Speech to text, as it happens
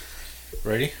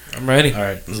Ready? I'm ready. All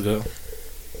right, let's go.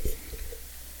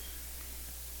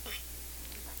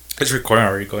 It's recording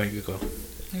already. Go ahead, you go.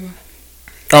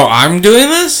 Oh, I'm doing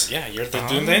this? Yeah, you're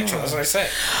doing the intro. That's what I said.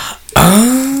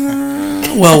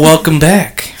 Well, welcome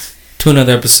back to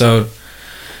another episode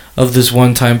of this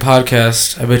one-time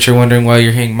podcast. I bet you're wondering why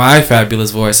you're hearing my fabulous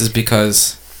voice is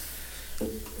because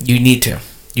you need to.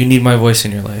 You need my voice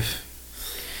in your life.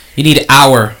 You need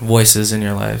our voices in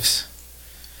your lives.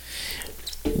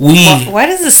 We Why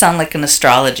does this sound like an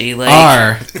astrology? Like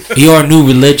are your new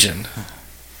religion.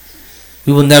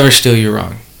 We will never steal you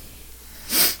wrong.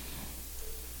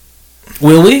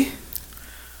 Will we?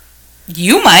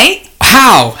 you might.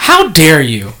 How? How dare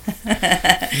you?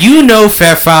 You know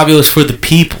Fat Fabio is for the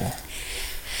people.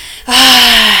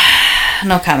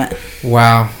 No comment.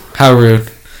 Wow, how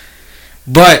rude.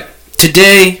 But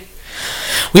today,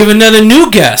 we have another new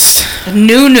guest. A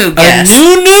new guest.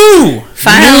 A new.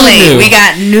 Finally, we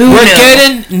got new. We're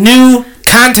getting new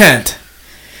content.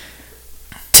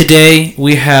 Today,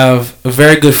 we have a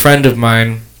very good friend of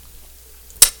mine,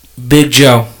 Big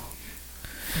Joe.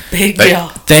 Big Joe.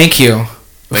 Thank you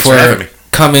Thanks for having me.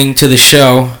 coming to the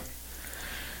show.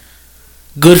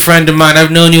 Good friend of mine.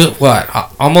 I've known you,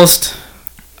 almost...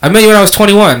 I met you when I was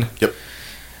 21. Yep.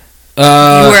 You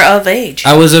were of age.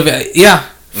 I was yeah.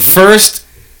 First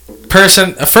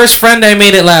friend I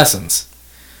made at Lassen's.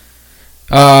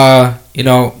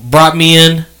 Brought me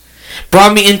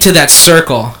into that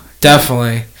circle.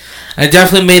 Definitely. I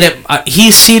definitely made it.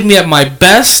 He seed me at my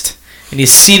best, and he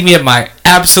seed me at my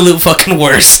absolute fucking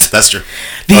worst. That's true.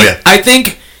 I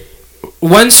think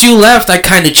once you left, I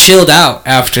kind of chilled out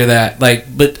after that.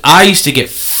 But I used to get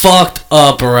fucked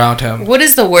up around him. What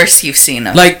is the worst you've seen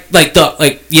of?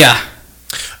 Yeah.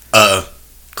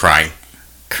 Crying.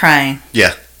 Crying.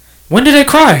 Yeah. When did I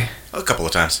cry? A couple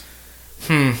of times.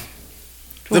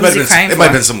 What was he crying It for? might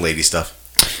have been some lady stuff.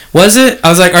 Was it? I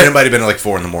was like, And it might have been like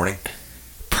 4 a.m.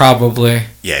 Probably.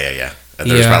 Yeah. And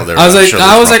Yeah.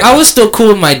 I was still cool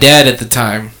with my dad at the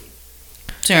time.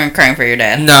 So you weren't crying for your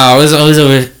dad? No, I was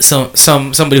over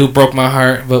somebody who broke my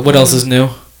heart. But what else is new?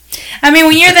 I mean,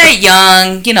 when you're that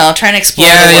young, trying to explore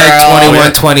the world. Yeah,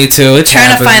 21, 22. It Trying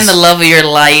happens. to find the love of your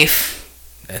life.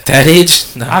 At that age?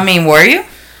 No. I mean, were you?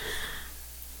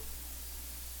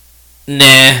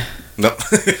 Nah. No.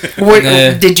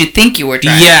 Nah. Did you think you were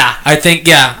trying? Yeah, I think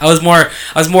I was more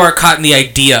caught in the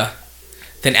idea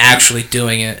than actually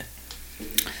doing it.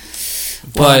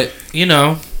 But you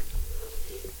have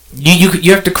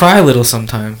to cry a little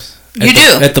sometimes. You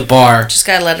do at the bar, Just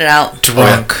gotta let it out.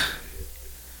 drunk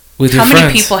with How your many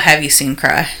friends. people have you seen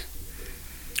cry?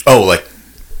 Oh, like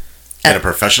in a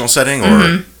professional setting,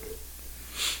 or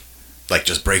like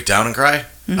just break down and cry?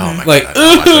 Oh my god!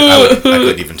 I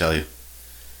couldn't even tell you.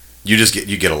 You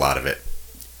get a lot of it.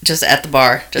 Just at the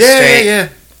bar, just straight.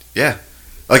 Yeah.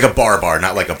 Like a bar,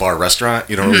 not like a bar restaurant.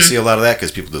 You don't really see a lot of that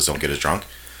because people just don't get as drunk.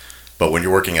 But when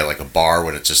you're working at like a bar,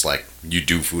 when it's just like you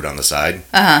do food on the side,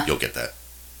 you'll get that.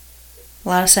 A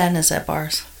lot of sadness at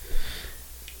bars.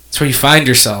 It's where you find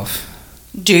yourself.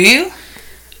 Do you?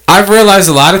 I've realized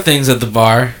a lot of things at the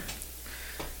bar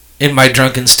in my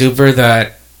drunken stupor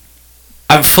that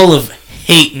I'm full of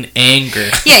hate and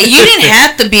anger. Yeah, you didn't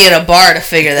have to be at a bar to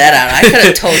figure that out. I could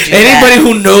have told you Anybody that.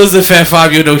 who knows the Fat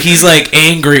Fabio know he's like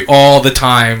angry all the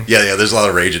time. Yeah. There's a lot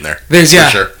of rage in there. For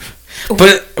sure.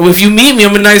 But if you meet me,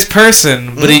 I'm a nice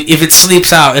person. But if it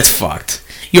sleeps out, it's fucked.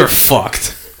 You're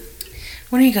fucked.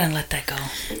 When are you gonna let that go?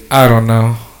 I don't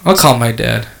know. I'll call my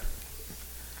dad.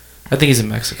 I think he's in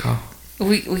Mexico.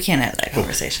 We can't have that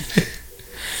conversation.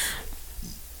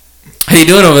 How you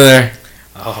doing over there?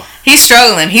 Oh, He's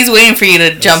struggling. He's waiting for you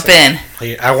to jump in.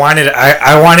 I wanted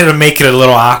to make it a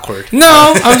little awkward.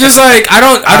 No, I'm just like I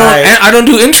don't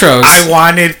do intros.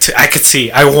 I could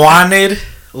see. I wanted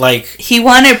like. He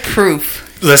wanted proof.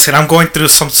 Listen, I'm going through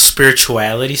some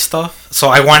spirituality stuff, so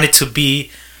I wanted to be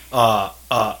a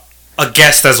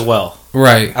guest as well.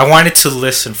 Right. I wanted to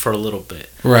listen for a little bit.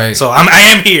 Right. So I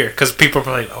am here because people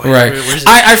are like, oh, right. Where's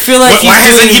I feel like why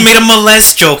hasn't he made a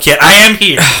molest joke yet? I am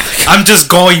here. I'm just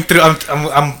going through.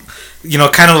 I'm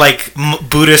kind of like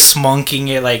Buddhist monking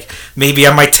it. Like maybe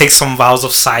I might take some vows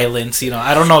of silence.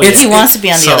 I don't know. He wants to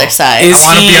be on the other side. I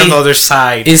want to be on the other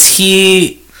side. Is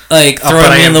he like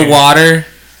throwing me in the water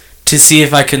to see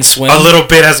if I can swim? A little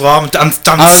bit as well. I'm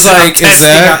testing I'm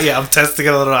testing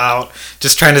it a little out.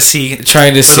 Just trying to see. The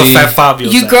Fat Fabio.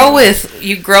 You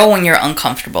grow when you're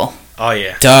uncomfortable. Oh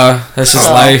yeah. Duh. That's just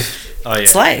life. Oh yeah.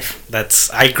 It's life.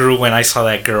 I grew when I saw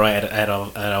that girl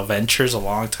at Ventures a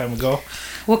long time ago.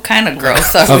 What kind of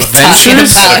growth are we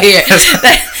Adventures? talking about here?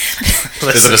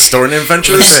 Is it a store named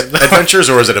Adventures,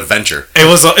 or is it a venture? It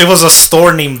was a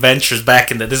store named Ventures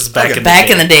back in the. This is back in the Back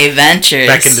day. in the day, Ventures.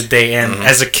 Back in the day, and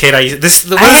as a kid, I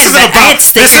had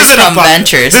stickers from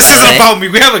Ventures. This isn't about me.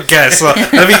 We have a guest. So let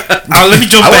me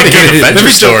jump I back wanna hear in. the Let me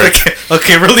Venture jump back.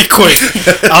 Okay, really quick.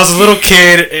 I was a little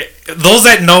kid. Those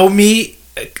that know me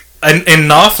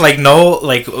enough,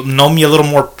 know me a little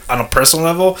more on a personal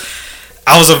level.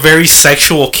 I was a very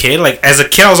sexual kid. Like, as a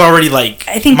kid, I was already like.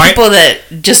 I think people that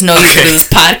just know you through this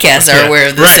podcast are aware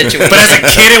of this situation. But as a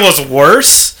kid, it was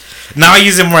worse. Now I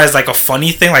use it more as like a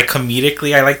funny thing, like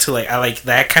comedically. I like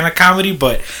that kind of comedy.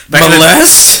 But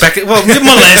molest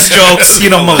jokes,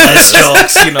 molest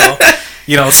jokes,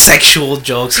 sexual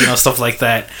jokes, stuff like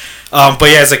that. But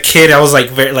yeah, as a kid, I was like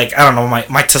very like, I don't know, my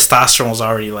testosterone was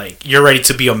already like, you're ready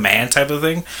to be a man type of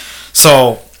thing.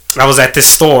 So I was at this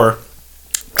store.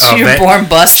 So you're born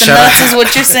busting nuts, is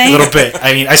what you're saying? A little bit.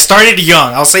 I mean, I started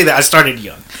young. I'll say that I started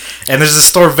young. And there's a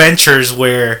store, Ventures,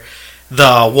 where the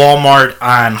Walmart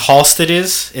on Halsted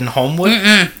is in Homewood.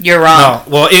 You're wrong. No,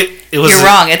 well, it was. You're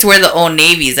wrong. It's where the Old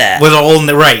Navy's at. Where the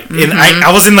Old right, and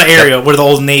I was in the area where the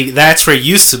Old Navy. That's where it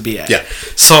used to be at. Yeah.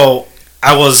 So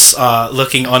I was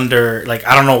looking under, like,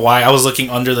 I don't know why I was looking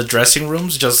under the dressing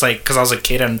rooms, just like because I was a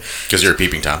kid and. Because you're a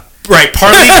peeping Tom. Right,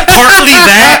 partly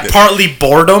that, partly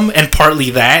boredom, and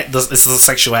partly that. It's the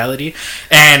sexuality,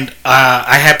 and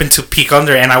I happened to peek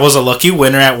under, and I was a lucky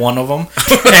winner at one of them.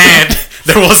 And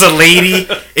there was a lady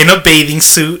in a bathing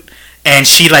suit, and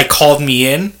she like called me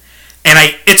in, and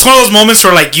it's one of those moments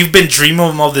where like you've been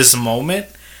dreaming of this moment,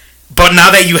 but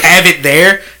now that you have it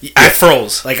there, I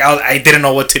froze. Like I didn't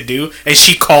know what to do, and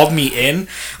she called me in,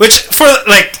 which for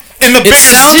like. In the bigger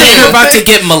sounds like you're about to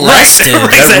get molested. Right.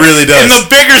 That really does. In the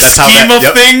bigger scheme of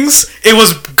things, it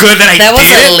was good that I did. That was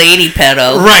a lady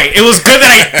pedo. Right. It was good that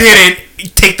I didn't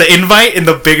take the invite in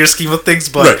the bigger scheme of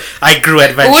things, but I grew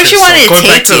adventurous. What if she wanted to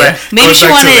take you? Maybe she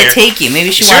wanted to take you.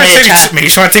 Maybe she wanted to Maybe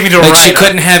she wanted to take me to a ride. Like she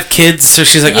couldn't have kids, so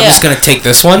she's like, I'm just going to take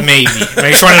this one? Maybe she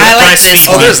wanted to breastfeed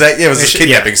me. Oh, there's that. Yeah, it was a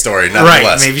kidnapping story, not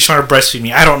less. Maybe she wanted to breastfeed me.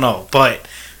 I don't know, but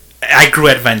I grew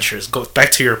adventures. Go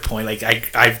back to your point. Like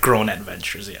I've grown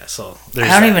adventures. Yeah. So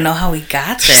I don't even know how we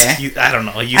got there. I don't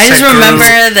know. I just remember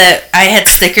that I had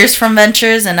stickers from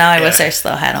Ventures, and now I wish I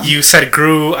still had them. You said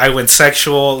grew. I went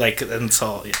sexual. And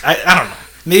so I don't know.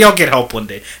 Maybe I'll get help one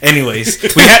day.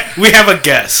 Anyways, we have a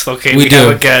guest. Okay, we have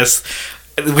a guest.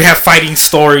 We have fighting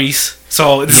stories.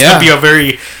 So this is gonna be a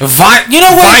very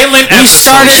violent episode. We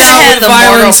started out with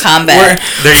violence. Mortal Kombat.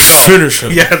 There you go. Finish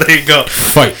him. Yeah, there you go.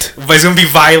 Fight. But it's gonna be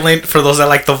violent for those that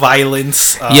like the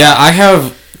violence. Yeah, I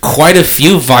have quite a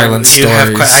few violent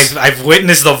stories. I've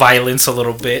witnessed the violence a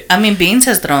little bit. I mean, Beans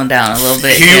has thrown down a little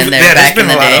bit here and there back in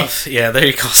the day. There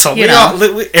you go. So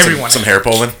everyone. Some hair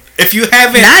pulling. If you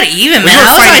haven't, not even, man. I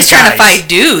was always trying to fight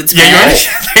dudes, man.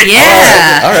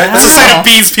 Yeah. All right. That's a set of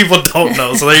beats people don't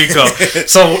know. So there you go.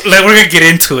 So we're gonna get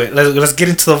into it. Let's get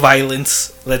into the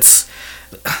violence.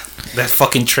 That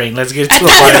fucking train. Let's get into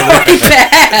the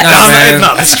violence.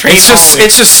 No, this train.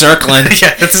 It's just circling.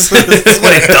 Yeah, this is what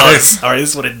it does. All right, this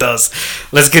is what it does.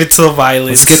 Let's get into the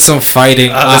violence. Let's get some fighting.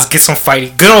 Let's get some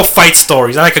fighting. Good old fight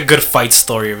stories. I like a good fight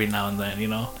story every now and then.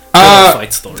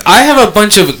 Fight story. I have a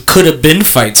bunch of could have been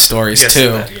fight stories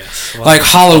too. Yes. Well, like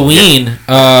Halloween. You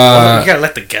gotta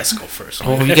let the guest go first.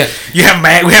 Oh, we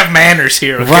have manners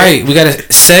here. Okay? Right, we gotta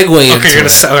segue into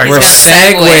it. We're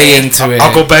segue into it.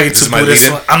 I'll go back into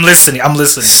Buddhism. I'm listening.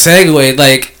 Segue,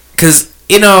 because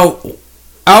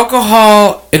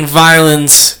alcohol and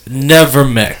violence never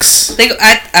mix.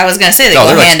 I was gonna say they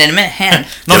go hand in hand.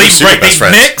 No, they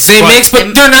mix,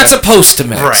 but they're not supposed to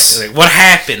mix. Right. Like, what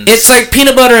happens? It's like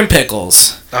peanut butter and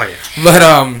pickles. Oh yeah. But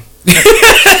I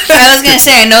was gonna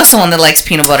say I know someone that likes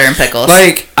peanut butter and pickles.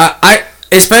 Like I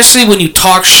especially when you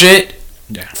talk shit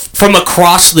from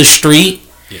across the street.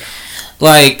 Yeah.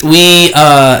 Like me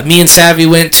and Savvy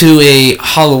went to a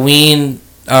Halloween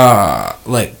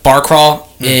bar crawl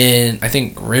in I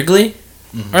think Wrigley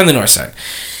or on the north side.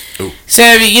 Ooh.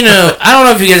 Savvy, I don't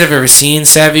know if you guys have ever seen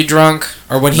Savvy drunk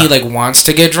or when he wants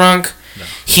to get drunk. No.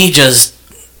 He just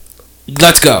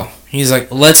let's go. He's like,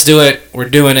 let's do it. We're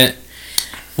doing it.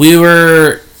 We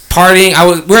were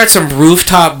partying. We're at some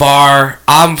rooftop bar.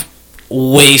 I'm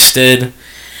wasted,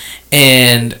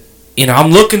 and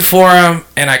I'm looking for him,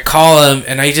 and I call him,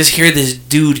 and I just hear this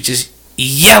dude just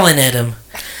yelling at him,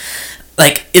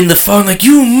 like in the phone, like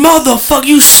you motherfucker,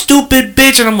 you stupid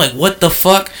bitch, and I'm like, what the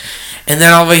fuck? And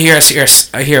then over here,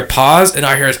 I hear a pause, and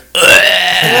I hear, and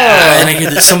I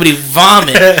hear somebody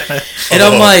vomit, and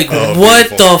I'm like, what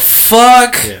the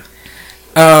fuck? Yeah.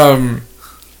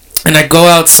 And I go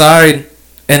outside,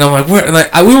 And I'm like, where?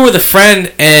 Like, we were with a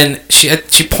friend, and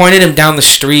she pointed him down the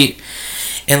street,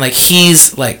 and like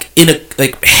he's like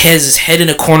has his head in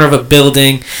a corner of a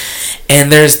building,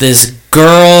 and there's this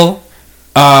girl,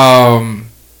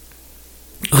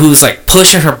 who's like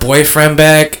pushing her boyfriend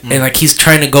back, and like he's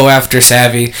trying to go after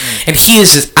Savvy, and he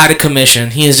is just out of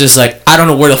commission. He is just like, I don't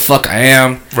know where the fuck I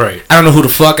am. Right. I don't know who the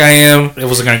fuck I am. It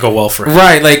wasn't gonna go well for him.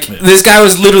 Right. Like this guy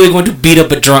was literally going to beat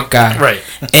up a drunk guy. Right.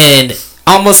 And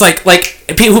almost like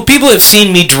people have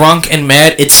seen me drunk and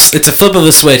mad. It's a flip of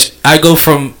a switch. I go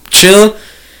from chill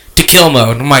to kill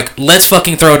mode. I'm like, let's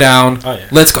fucking throw down. Oh, yeah.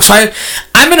 Let's go. So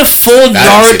I'm in a full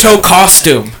Naruto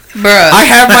costume. Bruh. I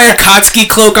have my Akatsuki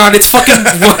cloak on. It's fucking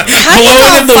How you blowing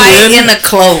gonna in the fight wind. in a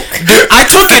cloak? Dude, I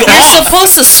took it You're off.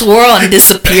 supposed to swirl and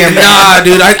disappear, man. Nah,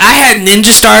 dude. I had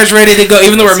ninja stars ready to go,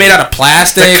 even though we're made out of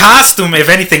plastic. The costume, if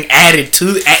anything, added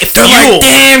to They're fuel. like,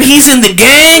 damn, he's in the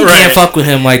gang. Right. Can't fuck with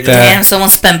him like that. Damn, someone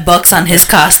spent bucks on his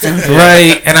costume.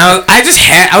 Right, and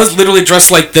I was literally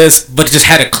dressed like this, but just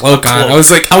had a cloak on. I was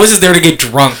just there to get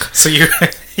drunk. So you're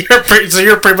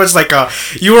pretty much like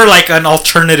you were like an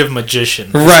alternative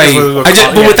magician, Right?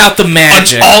 But without the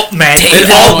magic. An alt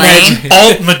magic,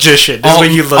 alt magician is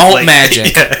what you look alt like.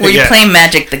 magic. Were you playing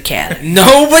Magic the Cat?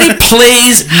 Nobody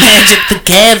plays Magic the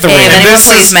Gathering. Hey, if anyone this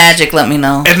plays is- Magic, let me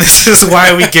know. And this is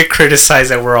why we get criticized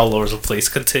that we're all over the place.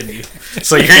 Continue.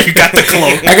 So you got the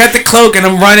cloak. I got the cloak and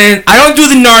I'm running. I don't do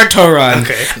the Naruto run.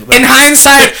 Okay. In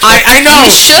hindsight, I know. You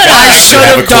should I have. should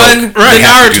have done Right. the You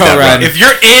have to do Naruto that run. run. If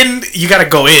you're in, you gotta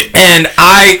go in. And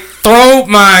I throw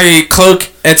my cloak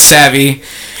at Savvy,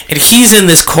 and he's in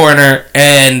this corner,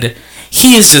 and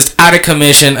he is just out of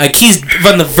commission. Like, he's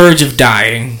on the verge of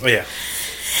dying. Oh yeah.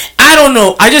 I don't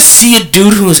know. I just see a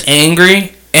dude who's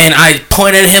angry, and I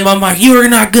point at him. I'm like, you're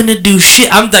not gonna do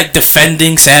shit. I'm like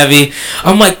defending Savvy.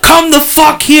 I'm like, come the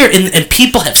fuck here. And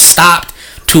people have stopped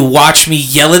to watch me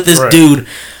yell at this Right. dude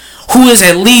who is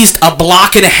at least a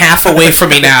block and a half away from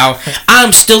me now.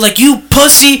 I'm still like, you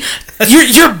pussy.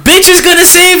 Your bitch is gonna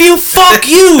save you. Fuck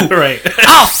you. Right.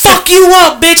 I'll fuck you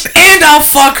up, bitch, and I'll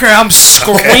fuck her. I'm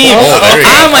screaming. Oh, there you go.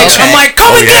 I'm like,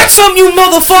 come and get some, you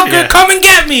motherfucker. Yeah. Come and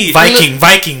get me.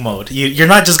 Viking mode. You're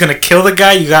not just gonna kill the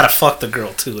guy. You gotta fuck the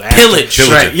girl too. after. Pillage.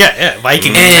 Right. Yeah.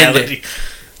 Viking And- mentality.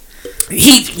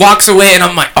 He walks away, and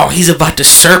I'm like, oh, he's about to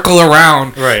circle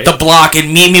around Right. the block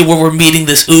and meet me where we're meeting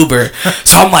this Uber.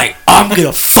 So I'm like, I'm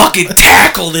gonna fucking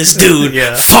tackle this dude.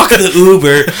 Yeah. Fuck the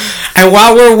Uber. And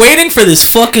while we're waiting for this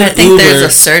fucking I think Uber, there's a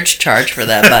surge charge for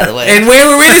that, by the way. and when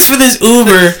we're waiting for this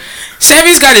Uber,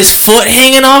 Savvy's got his foot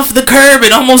hanging off the curb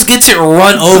and almost gets it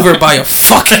run over by a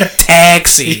fucking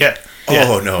taxi. Yeah.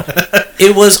 Oh no.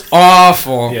 It was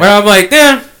awful. Yeah. Where I'm like,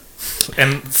 yeah.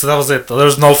 And so that was it. There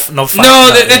was no fight.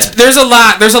 No, there's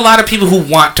a lot of people who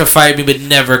want to fight me but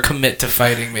never commit to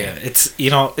fighting me. It's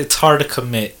it's hard to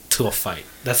commit to a fight.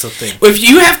 That's the thing. If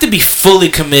you have to be fully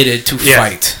committed to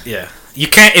fight. Yeah. You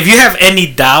can't if you have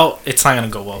any doubt, it's not gonna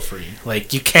go well for you.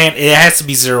 Like you can't. It has to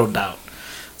be zero doubt.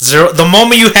 Zero. The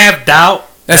moment you have doubt,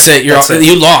 That's it. You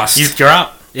lost. you're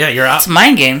out. Yeah, you're out. It's a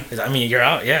mind game. I mean, you're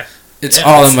out. Yeah. It's Yeah,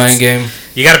 all it's- a mind game.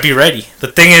 You got to be ready. The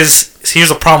thing is, here's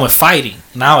the problem with fighting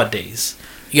nowadays.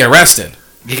 You get arrested.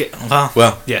 You get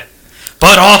Well. yeah,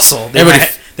 but also they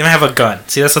Everybody- might have a gun.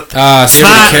 See, that's the See,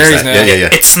 everybody not- carries now. Yeah.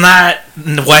 It's not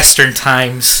Western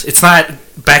times. It's not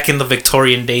back in the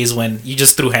Victorian days when you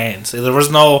just threw hands. There was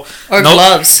no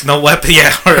Gloves. no weapon.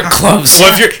 Yeah, or Gloves.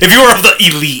 Well, if you were of the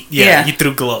elite, Yeah. you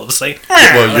threw gloves. Like,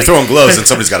 Well, you're throwing gloves and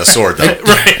somebody's got a sword though.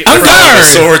 right. I'm There's guard.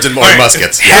 swords and more Right.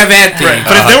 muskets. Have at thee. Right.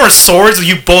 But if there were swords,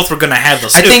 you both were gonna have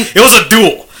those. I think- it was a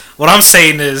duel. What I'm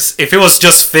saying is, if it was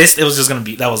just fist, it was just gonna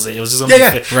be. That was it. It was just gonna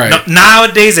Yeah, be yeah. fist. Right. No,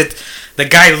 nowadays, the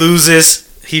guy loses.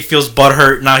 He feels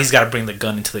butthurt. Now he's got to bring the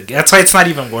gun into the game. That's why it's not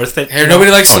even worth it. Hey,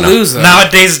 nobody likes to no. lose, though.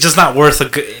 Nowadays, it's just not worth a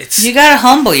good. It's You gotta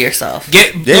humble yourself.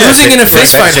 Losing in a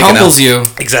fist fight humbles you.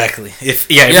 exactly. If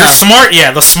Yeah. you're smart,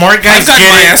 the smart guys I've gotten get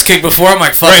my it. ass kicked before. I'm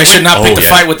like, fuck, I should not pick the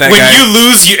fight with that When guy. you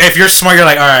lose, if you're smart, you're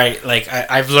like, all right, like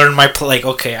I've learned my like,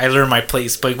 okay, I learned my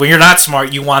place. But when you're not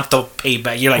smart, you want the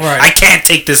payback. You're like, Right. I can't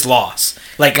take this loss.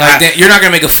 Like you're not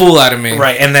gonna make a fool out of me.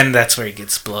 right, and then that's where it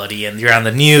gets bloody, and you're on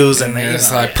the news, and then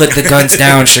It's like, put the guns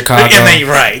down, Chicago. and then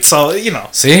right. So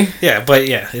See? yeah, but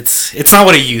yeah, it's not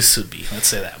what it used to be. Let's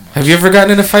say that much. Have you ever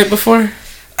gotten in a fight before?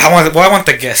 I want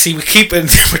the guest. See, we're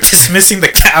dismissing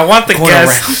the. I want the Going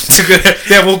guest to go.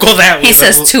 Yeah, we'll go that way. He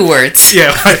says 2 words.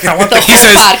 Yeah, I want The the.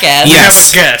 whole podcast. We have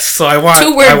Yes. a guest, so I want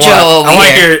 2-word I want, Joe over I want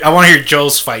here. I want to hear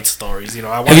Joe's fight stories. I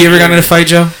want Have you ever to gotten in a fight,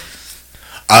 Joe?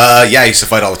 Yeah, I used to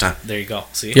fight all the time. There you go.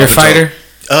 See, You're a fighter?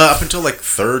 Up until like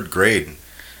 3rd grade.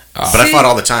 But I See? fought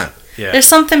all the time. yeah, There's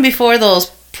something before those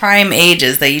prime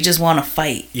ages that you just want to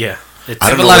fight. yeah. It's I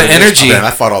don't have a know lot what of it is. energy. Man,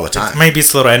 I fought all the time. maybe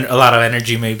it's a lot of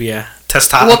energy. Maybe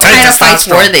testosterone. What kind of fights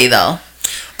were they though?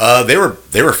 They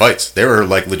were fights. They were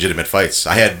like legitimate fights.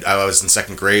 I was in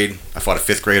second grade. I fought a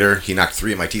fifth grader. He knocked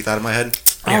 3 of my teeth out of my head.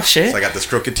 Oh shit! So I got this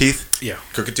crooked teeth. Yeah.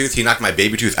 Crooked tooth. He knocked my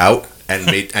baby tooth out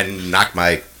and knocked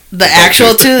my The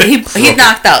actual tooth. He Broken.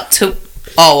 knocked out 2.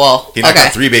 Oh well. He knocked Okay.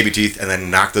 out 3 baby teeth and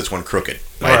then knocked this one crooked.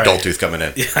 My Right. adult tooth coming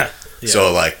in. Yeah.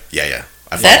 So like yeah.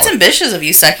 I fought That's all- ambitious of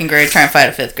you, second grade, trying to fight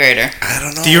a fifth grader. I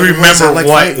don't know. Do you what it was. I remember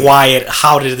like fighting.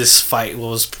 how did this fight? What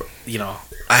was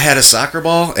I had a soccer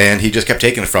ball and he just kept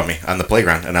taking it from me on the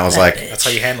playground and I was like, That's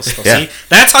how you handle stuff. Yeah. See,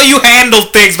 that's how you handle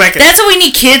things back. That's what we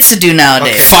need kids to do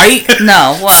nowadays. Fight?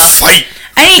 No, well, Fight.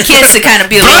 I need kids to kind of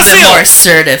be a little bit Brazil! more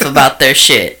assertive about their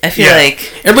shit. I feel Yeah.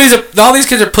 like, All these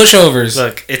kids are pushovers.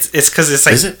 Look, it's because it's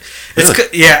like Is it? It's Really?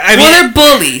 yeah. I mean, well, they're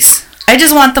bullies. I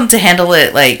just want them to handle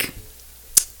it like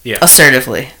yeah,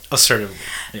 assertively. assertive.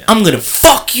 I'm gonna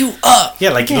fuck you up.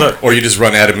 Yeah, like Yeah. look, or you just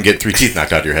run at him and get 3 teeth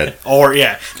knocked out of your head. or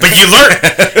yeah, but you learn.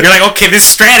 You're like, okay, this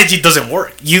strategy doesn't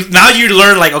work. You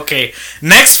learn like, okay,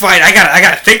 next fight I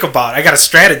gotta think about. I gotta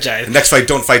strategize. The next fight,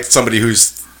 don't fight somebody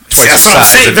who's twice That's your what I'm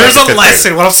size. saying. and There's like a fifth grade.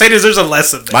 lesson. What I'm saying is there's a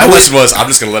lesson. There. My lesson was, I'm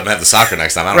just gonna let him have the soccer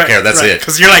next time. I don't care. That's it.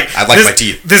 Because you're like, I like this, my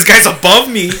teeth. This guy's above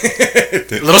me,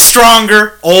 a little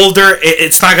stronger, older.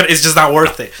 It's not gonna. It's just not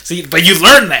worth it. See, but you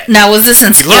learn that. Now, was this in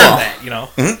You school? learn that. You know.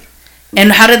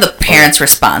 And how did the parents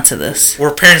respond to this?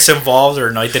 Were parents involved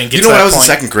or no? You didn't get You to know, when that I was in point.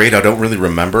 second grade, I don't really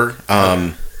remember.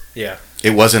 Yeah. It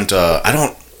wasn't.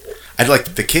 I'd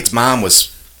like the kid's mom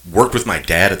worked with my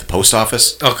dad at the post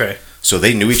office, Okay. so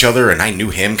they knew each other, and I knew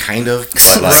him kind of. But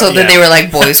So, like, so that they were like,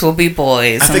 boys will be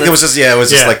boys. I and think the- it was just Yeah.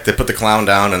 like they put the clown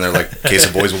down, and they're like, "Case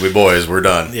of boys will be boys. We're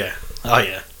done." Yeah. Oh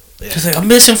yeah. She's like, I'm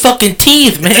missing fucking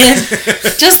teeth, man.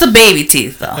 just the baby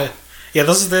teeth, though. Yeah.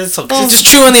 Those are so. Just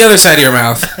chew on the other side of your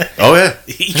mouth. Oh yeah.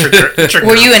 Eat your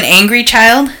Were you an angry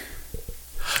child?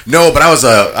 No, but I was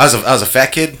a fat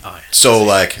kid, Oh, yeah. so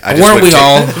like I just Weren't wouldn't we take-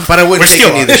 all? But I wouldn't We're take still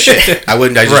any of this shit. I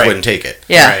just Right. wouldn't take it.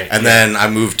 Yeah. Right. And then I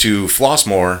moved to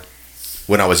Flossmoor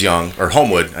when I was young, or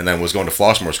Homewood, and then was going to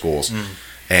Flossmoor schools,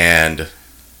 and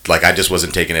like I just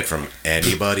wasn't taking it from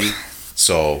anybody.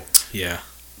 So Yeah.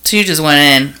 So you just went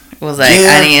in, was like,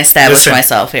 Yeah. I need to establish Listen.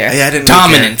 myself here. yeah, I didn't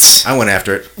Dominance. I went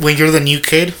after it. When you're the new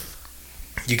kid,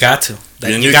 you got to. You're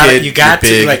the you new got kid, You got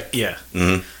you're to. big. Like yeah.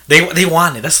 Mhm. They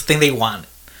want it. That's the thing they want.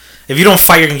 If you don't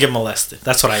fight, you're gonna get molested.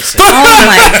 That's what I say. Oh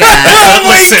my god.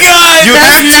 Listen, you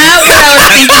That's not what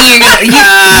I was thinking you're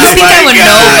gonna. You think I would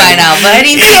know by now, but I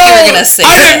didn't think you were gonna say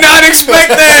I that. did not expect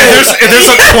that. if there's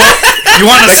a quote. You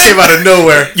want to That came out of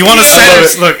nowhere. You want to I love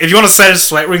say it. look. If you want to say a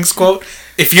Sweat Rings quote,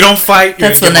 if you don't fight, you're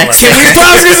That's gonna the get next molested. one.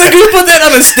 I was gonna say, can we put that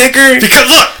on a sticker? Because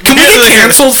look, Can we get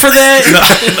canceled for that? No,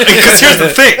 because here's the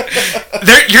thing,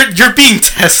 you're being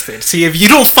tested. See, if you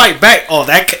don't fight back,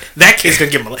 that kid's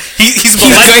gonna get molested. He's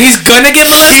molested. He's gonna get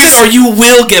molested, or you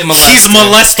will get molested. He's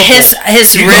molestable. His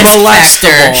He's risk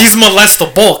molestable. factor. He's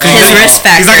molestable. 'cause His risk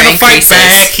factor He's not gonna fight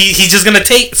increases. back. He's just gonna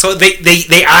take. So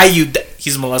they eye you.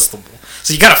 He's molestable.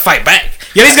 So you gotta fight back.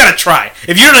 You at least gotta try.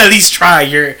 If you don't at least try,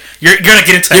 you're gonna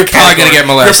get into. That You're probably gonna category. get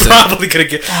molested. You're probably gonna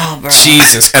get. Oh, bro.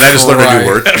 Jesus. And I just learned a new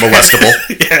Christ. word, molestable.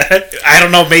 Yeah, I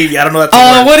don't know. Maybe I don't know. That's a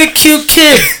Oh, word. what a cute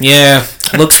kid. Yeah,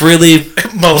 looks really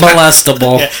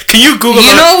molestable. Yeah. Can you Google?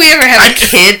 You know, if we ever have a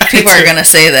kid, people are gonna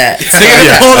say that. They're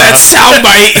gonna pull that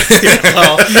soundbite.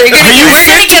 Oh, They're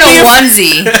gonna get a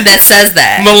onesie that says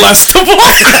that. Molestable.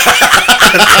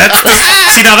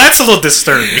 see, now that's a little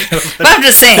disturbing. But I'm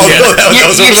just saying. Oh, no, that was you're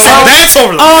over the so- That's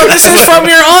over. The Oh, this is from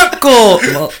your uncle.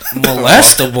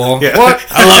 Molestable. Yeah. What?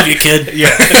 I love you, kid.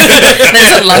 Yeah.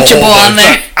 There's a Lunchable on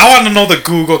there. I want to know the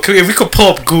Google. If we could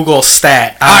pull up Google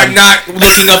stat. I'm not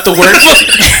looking up the word.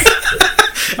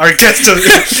 Or just to,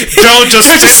 don't just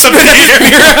submit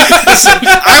Listen,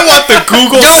 I want the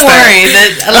Google Don't stat. worry,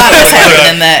 a lot was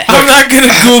happening in that. I'm not gonna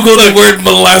Google the word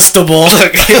molestable.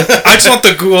 Look, I just want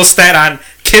the Google stat on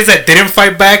kids that didn't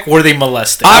fight back. Were they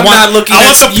molested? I'm I want, not looking I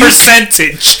at want the you-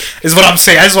 percentage. Is what I'm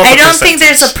saying. I just want. I the don't think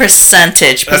percentage. there's a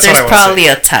percentage, but That's what there's I wanna probably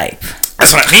a type.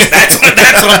 That's what I mean.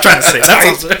 That's what I'm trying to say.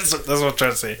 That's what I'm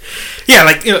trying to say. Yeah,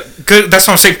 like good. That's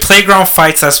what I'm saying. Playground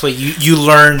fights. That's what you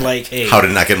learn. Like, hey, How to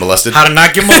not get molested? how to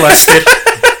not get molested.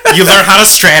 You learn how to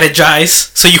strategize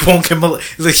so you won't get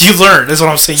molested. Like, you learn. That's what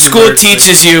I'm saying. You School learn.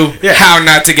 teaches you Yeah. how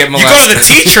not to get You go molested. to the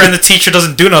teacher and the teacher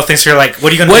doesn't do nothing. So you're like,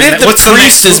 what are you gonna What do? if next? the What's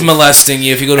priest next is molesting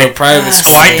you if you go to a private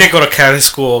school? Oh, I did go to Catholic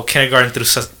school, kindergarten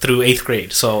through 8th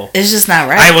grade. So It's just not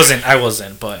right. I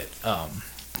wasn't, but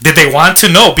Did they want to?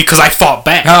 No, because I fought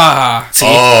back. See?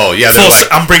 Oh, yeah. They're like,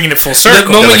 I'm bringing it full The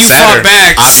circle. moment you fought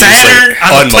back, Saturn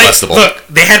on the unmolestable. look,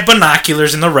 they had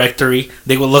binoculars in the rectory.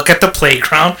 They would look at the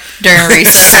playground. During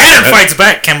recess. Saturn fights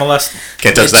back. Can't molest them.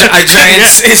 can't touch that. a giant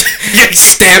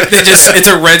stamp that it's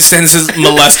a red sentence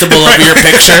molestable over your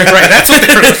picture. Right.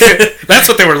 That's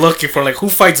what they were looking for. Like, who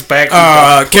fights back?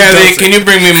 Kathy, can you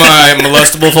bring me my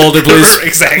molestable folder, please?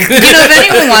 Exactly. You know, if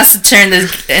anyone wants to turn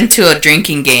this into a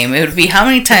drinking game, it would be how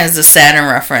many times the Saturn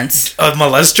reference? A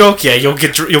molest joke? Yeah, you'll be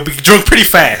drunk pretty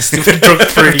fast. You'll be drunk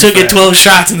pretty Took it fast. 12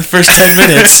 shots in the first 10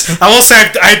 minutes. I will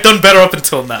say I've done better up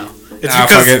until now. It's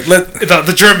fuck it. because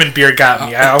the German beer got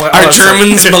me. Are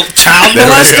Germans child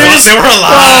molesters? There were a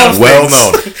lot of Well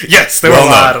things. known. Yes, there were Well a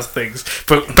lot known. of things.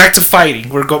 But back to fighting.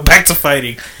 We're going back to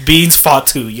fighting. Beans fought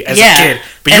too as Yeah. a kid.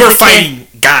 But As you were a kid. fighting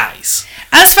guys.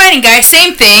 I was fighting guys,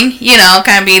 same thing, you know,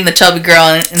 kind of being the chubby girl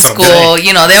in school. saying.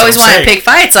 You know, they always That's what I'm wanted to pick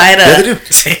fights, so I had to, Yeah,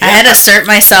 they do. I had to assert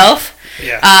myself.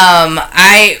 Yeah.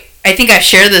 I think I've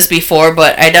shared this before,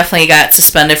 but I definitely got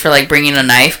suspended for like bringing a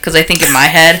knife because I think in my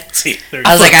head See, there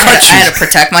I was you like go. I had to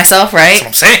protect myself, right? That's what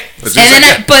I'm saying. Let's And do then,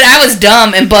 that. but I was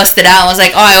dumb and busted out. I was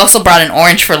like, oh, I also brought an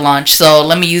orange for lunch, so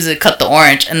let me use it to cut the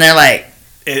orange. And they're like,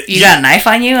 you got a knife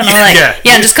on you? And I'm like,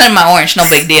 yeah, I'm just cutting my orange, no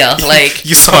big deal. Like,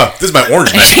 You saw. This is my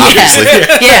orange knife, Yeah. obviously.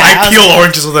 yeah. I I was peel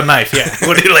oranges with a knife. Yeah.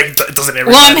 What do you like? Doesn't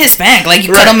every well, I'm Hispanic. Like,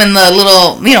 you cut them in the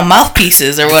little,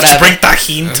 mouthpieces or Did you whatever. bring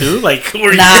tajin too? Like,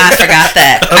 were you? Nah, I forgot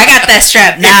that. I got that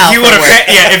strap now. If you for would have work.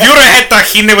 if you would have had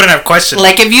tajin, they wouldn't have questioned.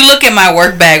 Like, if you look at my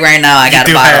work bag right now, I got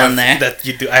a bottle in there. That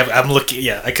you do. I'm looking.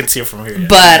 Yeah, I can see it from here. Yeah.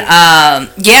 But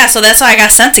yeah, so that's why I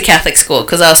got sent to Catholic school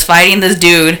because I was fighting this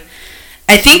dude.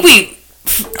 I think we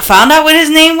found out what his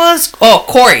name was. Oh,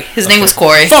 Corey. His name was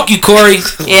Corey. Fuck you, Corey.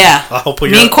 Yeah. I hope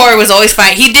Me and Corey was always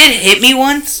fighting. He did hit me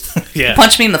once, Yeah.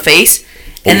 punched me in the face,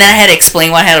 and then I had to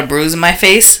explain why I had a bruise in my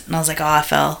face, and I was like, oh, I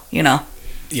fell. You know,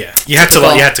 Yeah. You had to.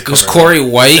 Typical. You had to. Was cover Corey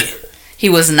white? he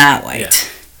was not white. Yeah.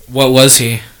 What was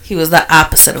he? He was the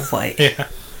opposite of white. it. Yeah.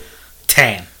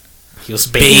 Tan. He was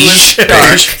beige. He was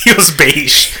dark. He was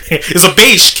beige. He was a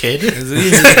beige kid.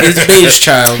 He's a beige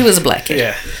child. He was a black kid.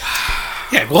 Yeah.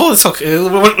 Yeah, well, it's okay.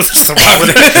 Listen,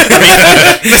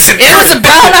 It was a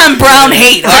brown on brown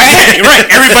hate, all right? right,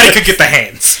 everybody could get the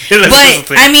hands. That's the But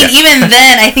thing. I mean, even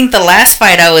then, I think the last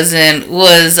fight I was in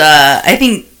was I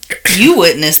think you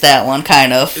witnessed that one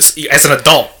kind of as an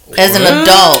adult. as an What?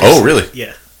 adult. Oh, really?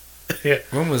 Yeah.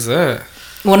 When was that?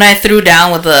 When I threw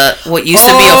down with what used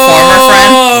to be a former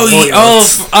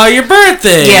friend. Your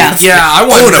birthday. Yeah. I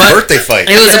won. Oh, in a birthday fight.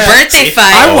 It was a birthday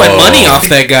fight. I won Oh. money off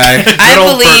that guy. I Good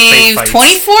old birthday believe fights.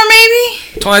 24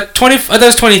 maybe? 20. I thought it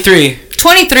was 23.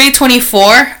 23,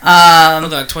 24.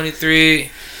 Hold on, 23.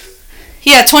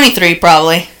 Yeah, 23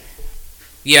 probably.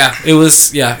 Yeah, it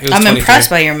was. Yeah, it was. I'm 23. impressed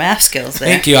by your math skills there.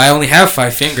 Thank you. I only have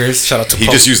 5 fingers. Shout out to He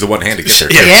just used the one hand to get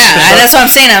there. Yeah, that's what I'm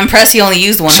saying. I'm impressed he only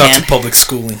used one Shout out hand. to public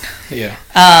schooling. Yeah.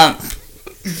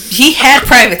 He had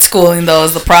private schooling though,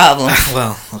 is the problem.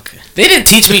 Well, okay. They didn't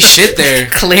teach me shit there.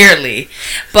 Clearly.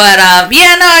 But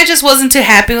yeah, no, I just wasn't too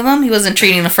happy with him. He wasn't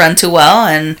treating a friend too well,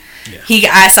 and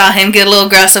I saw him get a little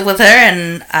aggressive with her,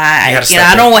 and I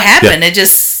don't know what happened. Yeah. It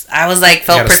just I was like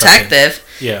felt You gotta step in. protective.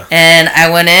 Yeah. And I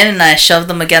went in and I shoved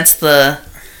him against the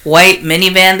white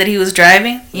minivan that he was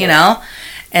driving, you know?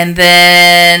 And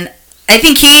then I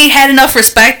think he had enough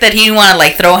respect that he didn't want to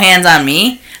like throw hands on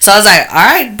me. So I was like, all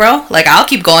right, bro, like I'll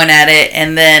keep going at it.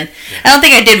 And then I don't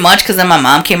think I did much because then my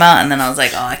mom came out and then I was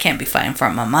like, oh, I can't be fighting in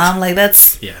front of my mom. Like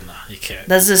that's Yeah, no, you can't.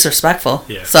 disrespectful.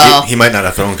 Yeah. So He might not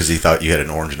have thrown because he thought you had an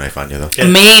orange knife on you, though. Yeah.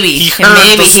 maybe He he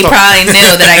heard the he story. probably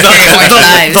knew that I carry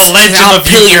orange knives. The legend I'll of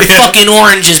peel you, your fucking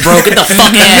oranges, bro. Get the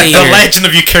fuck out of the here. legend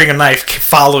of you carrying a knife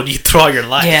followed you throughout your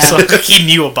life. Yeah. So he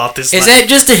knew about this. Is knife. that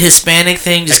just a Hispanic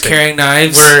thing, just I think carrying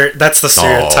knives? That's the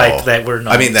stereotype that we're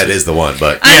known I mean, that to. is the one,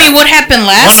 but I mean, what happened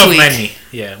last one of week? many.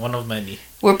 Yeah, one of many.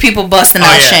 Were people busting Oh,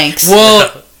 out yeah. shanks?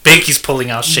 Well, Binky's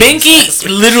pulling out shit. Binky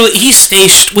literally he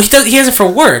stays. Well, he has it for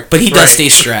work, but he does stay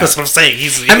strapped. That's what I'm saying.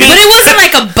 I mean, But it wasn't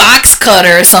like a box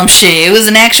cutter or some shit. It was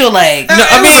an actual like No,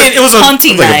 I mean, it was a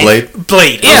hunting like knife. a blade.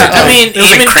 blade. Yeah, It was a I mean, blade. It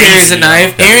was, like, Eamon carries crazy, a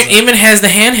knife. you know? Eamon has the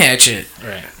hand hatchet.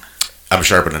 Right. I'm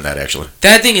sharper than that, actually.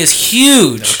 That thing is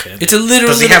huge. Okay. It's a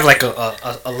literal. Does he have like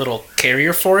a little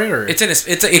carrier for it, or? It's in his.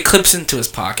 It clips into his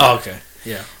pocket. Oh, okay.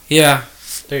 Yeah. Yeah.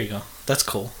 There you go. That's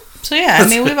cool. So yeah, I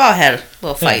mean, we've all had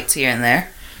little fights here and there.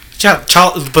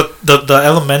 But the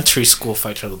elementary school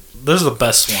fights those are the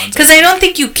best ones. Because I don't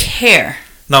think you care.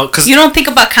 No, because You don't think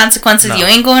about consequences. No. You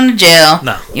ain't going to jail.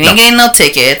 No. You ain't getting no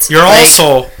tickets. you're Like,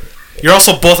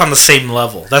 also both on the same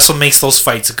level. That's what makes those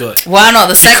fights good. Well, I know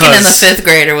the second and the Because- fifth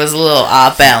grader was a little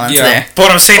off balance Yeah. there. But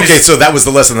what I'm saying Okay, is, so that was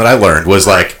the lesson that I learned was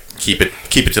like, keep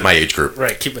it to my age group.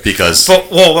 Right, keep it. Because what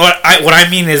I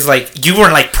mean is like you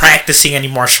weren't like practicing any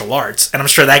martial arts, and I'm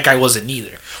sure that guy wasn't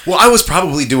either. well, I was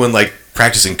probably doing like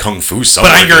practicing kung fu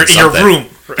somewhere. But in your room.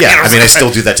 Yeah, You know, I mean, I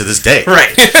still do that to this day.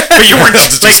 Right, but you weren't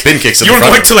Just do like spin kicks in you the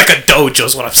weren't front going of to like a dojo.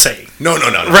 Is what I'm saying. No.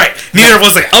 Right. Neither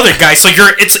was the other guy. So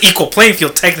it's equal playing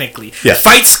field technically. Yeah.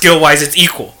 Fight skill wise, it's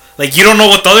equal. Like you don't know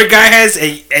what the other guy has,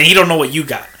 and he don't know what you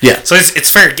got. Yeah. So it's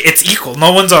fair. It's equal.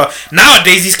 No one's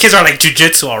nowadays. These kids are like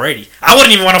jujitsu already. I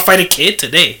wouldn't even want to fight a kid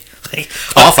today. Like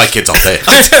I'll fight kids all day.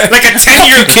 like a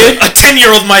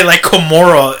 10-year-old might like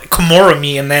Kimura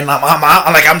me, and then I'm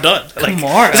like I'm done. Like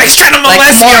Kimura? he's like trying to Like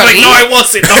molest me. I'm like Kimura no, Lee? I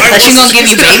wasn't. No, I Is she wasn't. gonna give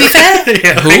you baby fat?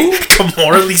 Yeah, Who? like,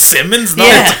 Kimura Lee Simmons? No,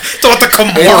 Yeah. it's what the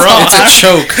Kimura. It's a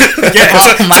choke. Yeah,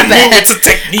 Oh, my move, bad. it's a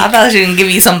technique. I thought she was gonna give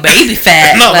you some baby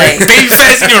fat. No, like, like baby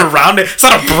fat isn't even around it. It's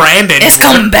not a brand anymore. it's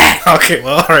coming back. Okay,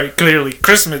 well, all right. Clearly,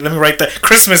 Christmas. Let me write that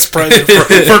Christmas present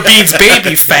for Bean's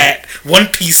baby fat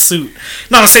one-piece suit.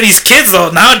 No, I'm saying these kids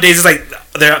though nowadays it's like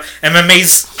they're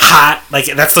MMA's hot. Like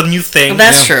that's the new thing.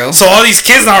 That's true. So all these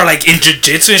kids now are like in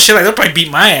jiu-jitsu and shit. Like they'll probably beat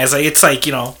my ass. Like it's like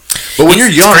But when you're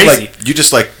it's young, crazy. like you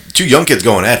just like two young kids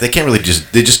going at it, they can't really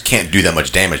they just can't do that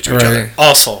much damage to each other. Right.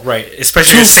 Also, right,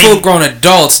 especially Two the same. full-grown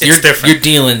adults. It's You're different. you're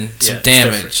dealing Yeah, some it's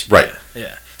damage. different. Right.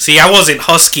 Yeah. See, I wasn't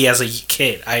husky as a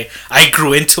kid. I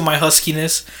grew into my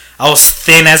huskiness. I was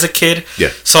thin as a kid. Yeah.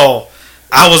 So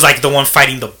I was like the one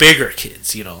fighting the bigger kids,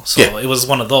 So Yeah. it was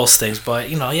one of those things. But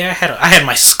I had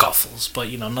my scuffles, but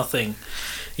nothing,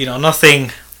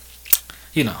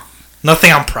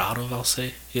 nothing I'm proud of. I'll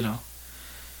say, it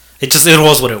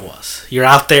was what it was. You're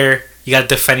out there. You gotta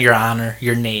defend your honor,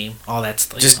 your name, all that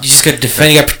stuff. You just gotta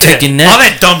defend. You gotta protect your neck. All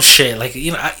that dumb shit. Like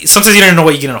sometimes you don't know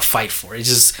what you're gonna fight for. It's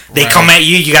just they Right. come at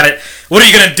you. You gotta. What are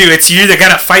you gonna do? It's you either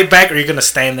gotta fight back or you're gonna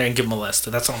stand there and get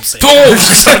molested. That's what I'm saying. Boom!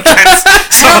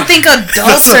 I don't think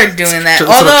adults are doing that.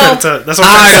 Although that's what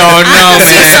I'm I trying to don't know, I've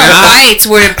seen some man. fights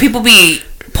where people be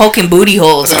poking booty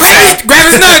holes. Grab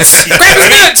his nuts! Grab his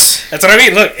nuts! That's what I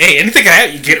mean. Look, hey, anything can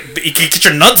happen. You can get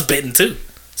your nuts bitten too.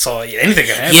 So anything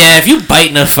can happen. Yeah, if you bite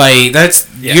in a fight, that's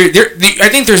Yeah. I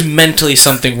think there's mentally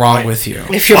something wrong with you.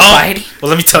 If you're biting. Well,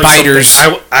 let me tell Biters. you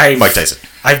something. Mike Tyson.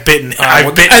 I've bitten.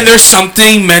 And there's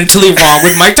something mentally wrong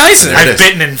with Mike Tyson. There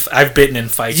it I've bitten in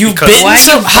fights. You've because- bitten. Why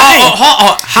So you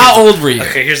how old were you?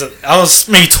 Okay, I was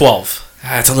maybe 12.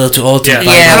 That's a little too old to Yeah. bite.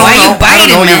 Yeah, why you I don't biting,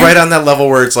 know. man? You're right on that level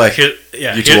where it's like Here-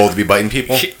 you're too old to be biting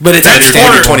people. But it's That's You're going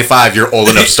to be border. 25. You're old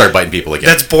enough to start biting people again.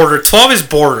 That's border. 12 is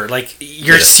border. Like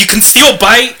you can still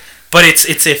bite, but it's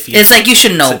iffy. It's like you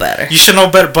should know better. You should know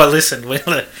better. But listen, when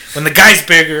the guy's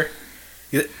bigger,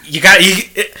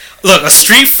 look, a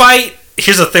street fight.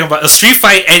 Here's the thing about a street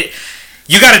fight.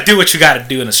 You got to do what you got to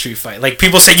do in a street fight. Like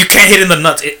people say, you can't hit in the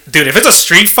nuts, dude. If it's a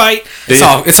street fight, It's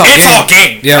all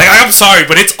game. Yeah. Like I'm sorry,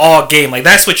 but it's all game. Like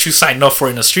that's what you signed up for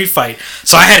in a street fight.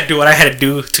 So I had to do what I had to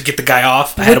do to get the guy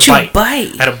off. I had Would to you bite.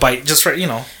 bite? I had to bite just for the,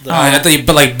 I thought you,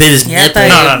 but like bit his Yeah, I nipple.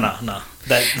 thought no.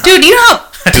 That Dude, you know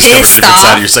how Discover a pissed different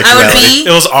side of off your I would sexuality. be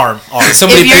it was arm.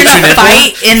 Somebody if you're in bit your a nipple.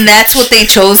 fight and that's what they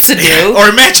chose to do.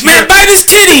 Or imagine Man, bite his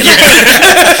titty.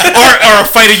 or a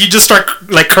fight and you just start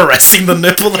like caressing the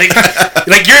nipple like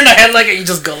you're in the headlock and you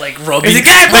just go like rubbing. He's like,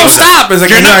 "God, bro, stop!" It's like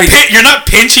You're not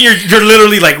pinching. You're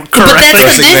literally like But caressing.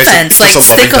 that's for It's defense. just Like a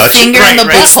loving stick a touch. finger in the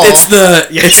Right, right. butthole.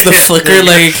 it's the flicker.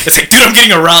 Like, it's like, dude, I'm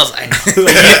getting aroused. I know.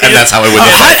 And that's how it would.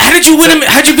 how did you win him?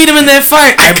 How'd you beat him in that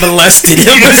fight? I molested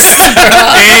him.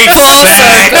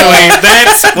 Exactly.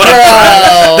 That's what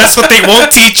that's what they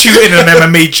won't teach you in an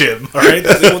MMA gym. All right,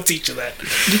 they won't teach you that.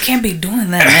 You can't be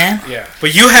doing that, man. Yeah,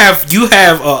 but you have.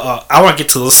 I want to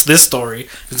get to this story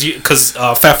because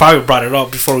Fat Fabio brought it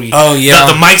up before we. Oh, yeah.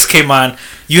 The mics came on.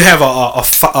 You have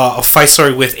a fight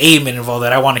story with Eamon involved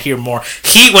that I want to hear more.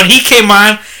 When he came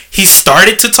on, he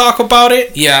started to talk about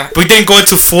it. Yeah. We didn't go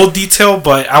into full detail,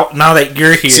 but now that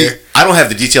you're here, See, I don't have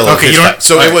the detail of Okay, his you don't- fight.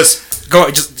 So alright. it was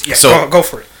go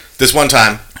for it. this one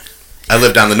time. I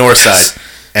lived on the north side,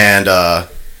 and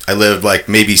I lived like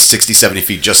maybe 60, 70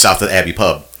 feet just south of the Abbey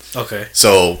Pub. Okay.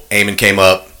 So Eamon came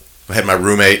up. I had my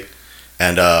roommate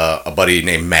and a buddy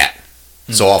named Matt.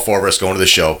 So all four of us going to the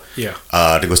show. Yeah.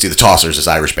 To go see the Tossers, this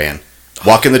Irish band.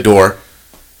 Walk in the door.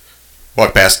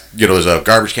 Walk past. There's a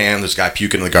garbage can. There's a guy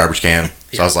puking in the garbage can.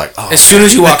 So I was like, oh. As soon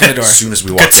as you walk in the door. As soon as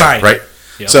we walk in, sign. right?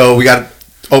 Yep. So we got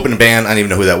open a band. I didn't even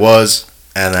know who that was.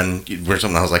 And then we're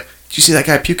something. I was like, did you see that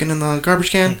guy puking in the garbage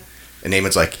can? And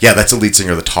Eamon's like, yeah, that's the lead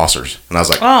singer of the Tossers. And I was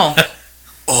like,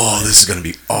 Oh, this is gonna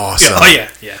be awesome.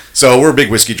 Yeah. So we're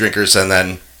big whiskey drinkers, and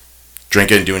then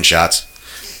drinking, doing shots,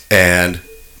 and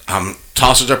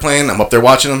Tossers are playing. I'm up there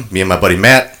watching them. Me and my buddy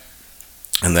Matt,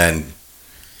 and then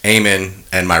Eamon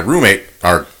and my roommate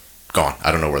are gone.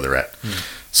 I don't know where they're at.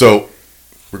 So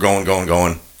we're going,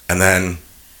 and then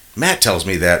Matt tells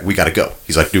me that we got to go.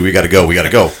 He's like, dude, we got to go.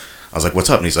 I was like, what's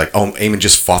up? And he's like, oh, Eamon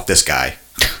just fought this guy.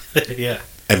 Yeah.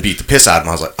 And beat the piss out of him.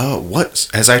 I was like, oh, what?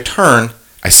 As I turn,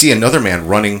 I see another man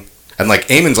running, and like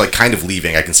Eamon's like kind of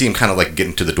leaving. I can see him kind of like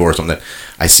getting to the door or something.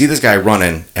 I see this guy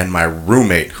running, and my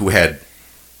roommate,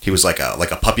 he was like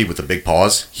a puppy with the big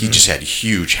paws. He just had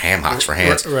huge ham hocks for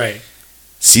hands. Right.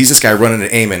 Sees this guy running at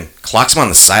Eamon, clocks him on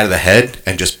the side of the head,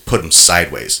 and just put him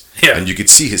sideways. Yeah. And you could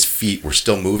see his feet were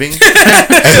still moving. Still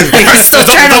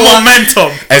trying to The walk.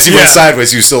 momentum. As he went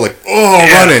sideways, he was still like,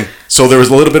 running. So there was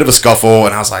a little bit of a scuffle,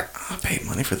 and I was like, I paid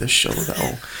money for this show, though.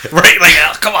 Right, like,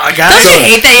 oh, come on, guys. Don't you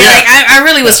hate that? You're like, I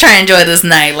really was trying to enjoy this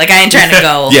night. Like, I ain't trying to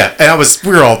go. Yeah, and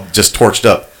we were all just torched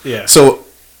up. Yeah. So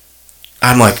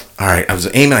I'm like, all right, I was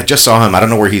aiming. I just saw him. I don't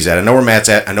know where he's at. I know where Matt's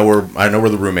at. I know where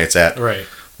the roommate's at. Right.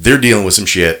 They're dealing with some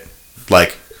shit.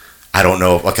 Like, I don't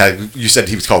know. Like you said,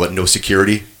 he was called it no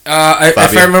security. If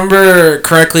I remember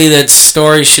correctly, that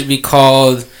story should be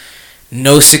called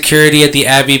 "No Security at the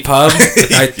Abbey Pub."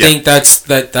 I think that's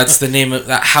the name of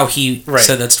that. How he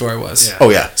said that story was. Yeah. Oh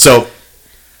yeah. So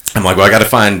I'm like, well, I got to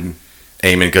find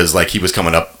Eamon because like he was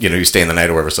coming up. You know, he was staying the night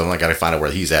or whatever. So I'm like, I got to find out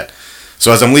where he's at.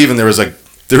 So as I'm leaving, there was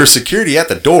security at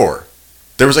the door.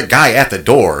 There was a guy at the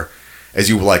door as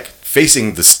you were like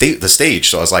facing the stage.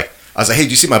 So I was like, hey, do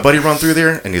you see my buddy run through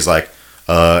there? And he's like,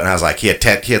 and I was like, he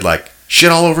had like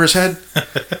shit all over his head.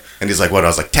 And he's like, what? I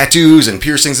was like, tattoos and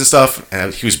piercings and stuff.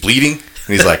 And he was bleeding. And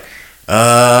he's like,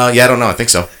 yeah, I don't know. I think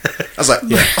so. I was like,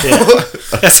 Yeah.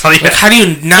 That's all you How do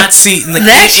you not see? Like,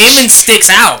 That Eamon sticks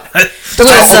out.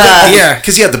 Was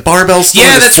because he had the barbell still Yeah,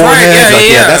 in his that's forehead. right. Like,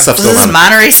 Yeah. that stuff still this on.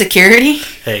 Monterey security?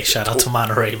 Hey, shout out to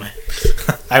Monterey, man.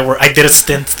 I did a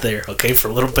stint there, okay, for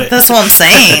a little bit. That's what I'm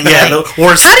saying. Yeah, Like, the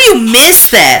worst. how do you miss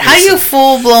that? How do you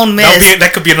full blown miss?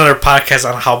 That could be another podcast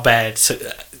on how bad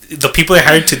the people they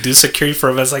hired to do security for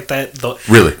events like that.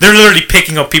 Really? They're literally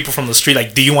picking up people from the street.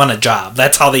 Like, do you want a job?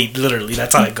 That's how they literally.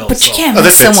 That's how it goes. But you so. can't Oh,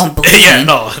 miss that fits. someone bleeding. Yeah,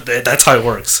 no, that's how it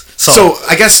works. So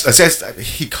I guess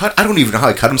he cut. I don't even know how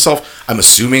he cut himself. I'm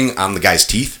assuming on the guy's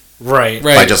teeth right.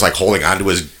 by just like holding onto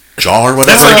his jaw or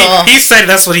whatever. That's what he said.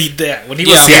 That's what he did when he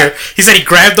was here. He said he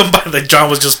grabbed him by the jaw and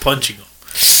was just punching him.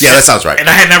 Yeah, that sounds right. And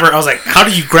I was like, how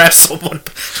do you grab someone?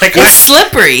 Like, It's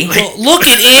slippery. Well, look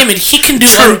at Eamon. He can do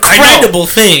True, I know. incredible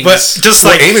things. but just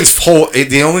Well, like Eamon's whole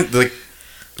the only like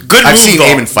good I've move, seen though.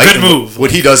 Eamon fight. Good move.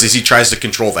 What he does is he tries to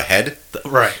control the head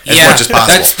Right. as much as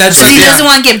possible. That's He doesn't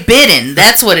want to get bitten.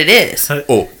 That's what it is.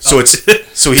 Oh, so it's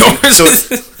so he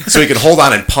so he can hold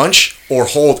on and punch or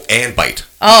hold and bite.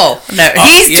 Oh, no.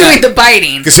 He's doing the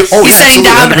biting. He's setting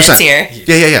dominance here.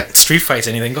 Yeah. Street fights,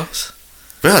 anything goes.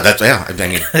 Yeah, I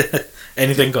mean,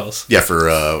 Anything goes. yeah. For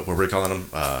what were we calling him?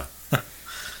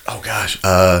 Oh gosh,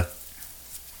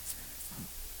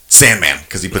 Sandman,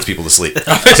 because he puts people to sleep.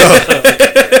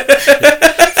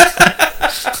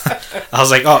 I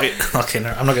was like, oh, okay, no,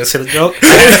 I'm not gonna say the joke.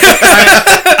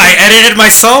 I edited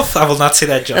myself. I will not say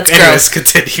that joke. That's Anyways,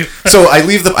 gross. continue. So I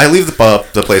leave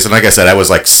the place, and like I said, I was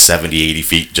like 70, 80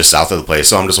 feet just south of the place.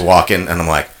 So I'm just walking, and I'm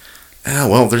like,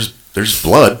 well, there's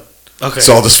blood. Okay.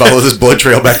 So I'll just follow this blood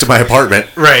trail back to my apartment.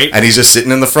 Right. And he's just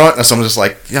sitting in the front, and so I'm just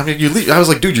like, yeah, I mean, I was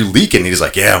like, dude, you're leaking. And he's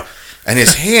like, yeah. And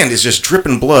his hand is just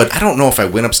dripping blood. I don't know if I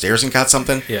went upstairs and got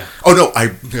something. Yeah. Oh no,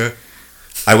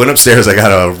 I went upstairs. I got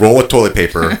a roll of toilet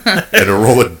paper and a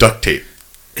roll of duct tape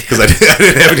because I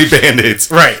didn't have any Band-Aids.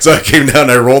 Right. So I came down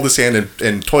and I rolled his hand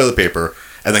in toilet paper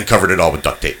and then covered it all with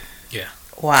duct tape. Yeah.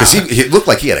 Wow. Because he looked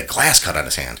like he had a glass cut on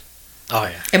his hand. Oh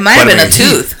yeah. It might have But been I a mean,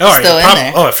 tooth Oh, still in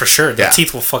there. Oh, for sure. The Yeah.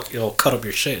 teeth will cut up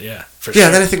your shit. Yeah. For Yeah, sure.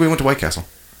 and then I think we went to White Castle.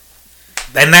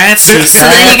 And that's So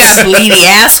then you got bleedy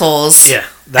assholes. yeah.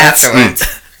 That's Afterwards.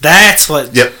 That's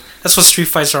what. Yep. That's what street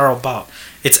fights are all about.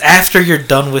 It's after you're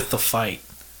done with the fight.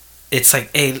 It's like,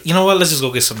 hey, you know what? Let's just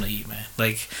go get something to eat, man.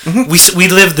 Like we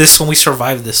lived this one, we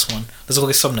survived this one. Let's go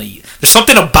get something to eat. There's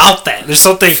something about that. There's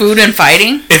something. Food and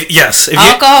fighting? If you,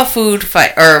 Alcohol, food,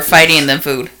 fight, or fighting and then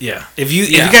food. yeah. If you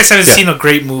guys haven't seen a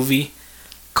great movie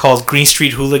called Green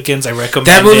Street Hooligans, I recommend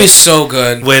that movie's it. so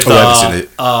good. With I haven't seen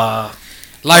it.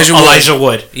 Elijah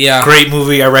Wood. Yeah. Great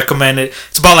movie. I recommend it.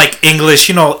 It's about like English.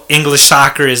 You know, English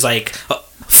soccer is like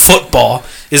football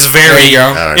is very. There you go.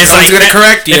 All right. It's like gonna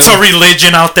correct you. It's a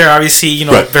religion out there, obviously. You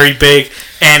know, Right. very big,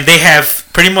 and they have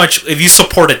pretty much. If you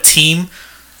support a team,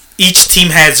 each team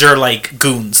has their like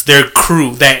goons, their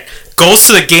crew that goes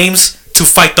to the games to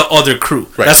fight the other crew.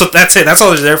 Right. That's it. That's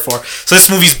all they're there for. So this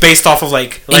movie's based off of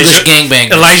like English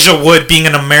gangbangers. Elijah Wood being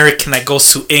an American that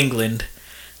goes to England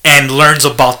and learns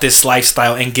about this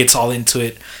lifestyle and gets all into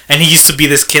it. And he used to be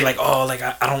this kid like, oh, like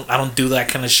I don't do that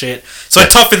kind of shit. So it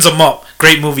toughens him up.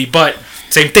 Great movie, but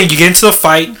Same thing. You get into the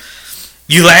fight.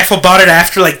 You laugh about it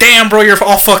after, like, damn, bro, you're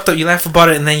all fucked up. You laugh about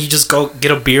it, and then you just go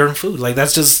get a beer and food. Like,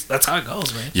 that's how it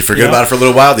goes, man. You forget about it for a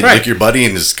little while, then you look at your buddy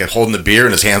and he's holding the beer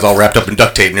and his hand's all wrapped up in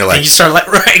duct tape, and you're like, and you start like,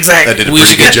 right, exactly. That did a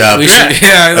pretty good job.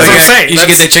 That's what I'm saying. You should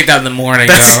get that checked out in the morning,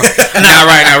 though. Not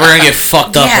right now. We're gonna get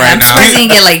fucked up right now. I'm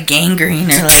gonna get like gangrene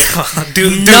or like.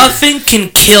 Dude, nothing can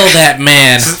kill that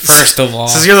man. First of all,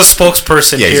 since you're the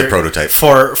spokesperson, yeah, he's here a prototype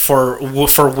for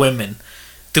women.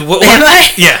 Dude, what, Am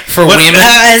I? Yeah, for women.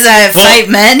 As I fight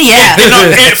men, yeah.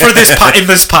 For this in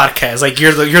this podcast, like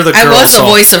you're the girl. I was the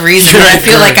voice of reason, but I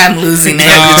feel like I'm losing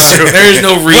it. There is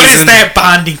no reason. What is that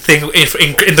bonding thing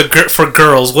in the for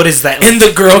girls? What is that in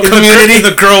the girl community, in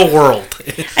the girl world?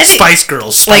 Spice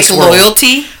Girls, Spice like world.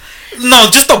 Loyalty. No,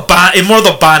 just the bond. More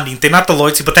the bonding thing, not the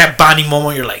loyalty, but that bonding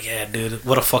moment. You're like, yeah, dude,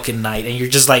 what a fucking night, and you're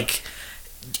just like.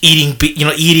 Having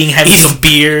some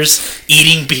beers,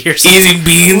 eating beans.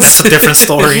 That's a different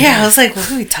story. Yeah, I was like, what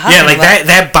are we talking about? Yeah, like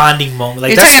that bonding moment.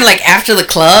 Like you're talking like after the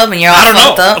club and you're all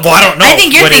fucked up? Well, I don't know. I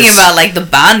think you're thinking about like the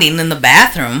bonding in the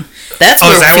bathroom. That's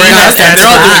where females bond.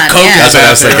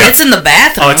 Yeah. It's in the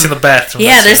bathroom. Oh, it's in the bathroom.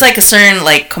 Yeah, there's like a certain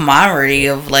like camaraderie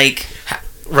of like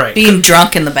being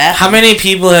drunk in the bathroom. How many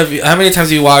times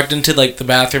have you walked into like the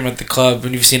bathroom at the club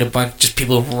and you've seen a bunch just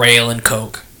people railing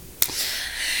coke?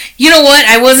 You know what?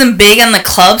 I wasn't big on the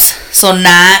clubs, so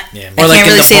I can't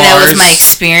really say that was my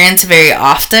experience very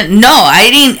often. No, I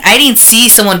didn't see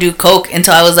someone do coke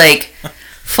until I was like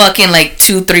fucking like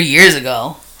 2-3 years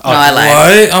ago. No, I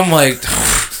lied. What? I'm like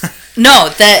no,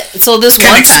 this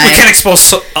one time we can't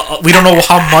expose. We don't know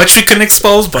how much we can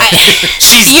expose, but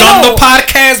she's done the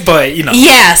podcast. But you know,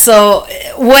 yeah. So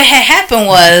what had happened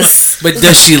was, but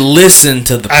does she listen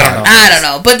to the podcast? I don't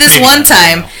know. But this one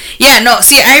time,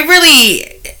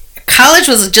 college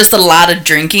was just a lot of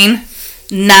drinking,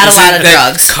 not a lot of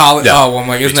drugs. College? Yeah. Oh, well,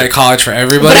 my, isn't that college for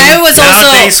everybody? But I was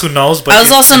nowadays, who knows? But I was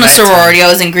also in a sorority.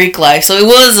 I was in Greek life, so it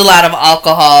was a lot of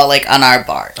alcohol, like on our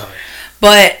bar. Oh, yeah.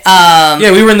 But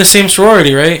yeah, we were in the same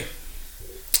sorority, right?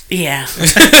 Yeah.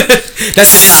 That's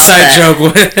an inside joke.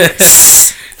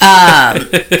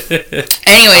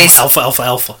 Anyways,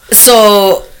 alpha.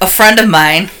 So a friend of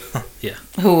mine, yeah,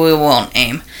 who we won't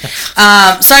name.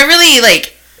 So I really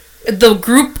like. The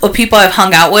group of people I've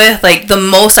hung out with, like the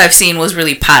most I've seen was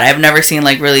really pot. I've never seen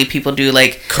like really people do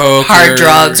like coke hard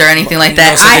drugs or anything like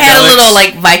that. I had a little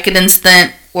like Vicodin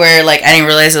stint where like I didn't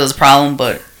realize it was a problem,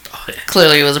 but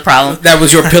clearly it was a problem. That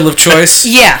was your pill of choice.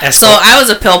 Yeah, so I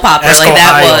was a pill popper. Like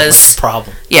that was a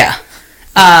problem. Yeah.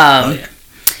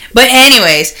 But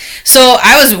anyways, so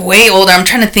I was way older. I'm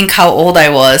trying to think how old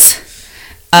I was.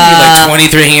 You're like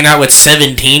 23, hanging out with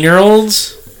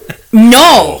 17-year-olds.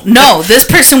 No, this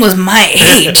person was my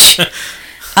age.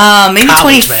 Maybe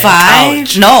college,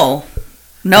 25.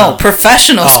 No,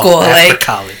 professional school. After like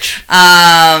college.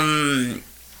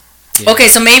 Okay,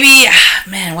 so maybe,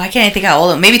 man, why can't I think how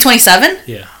old? Maybe 27.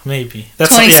 Yeah, maybe.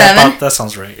 That's 27. That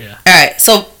sounds right. Yeah. All right,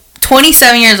 so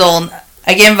 27 years old.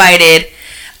 I get invited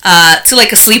to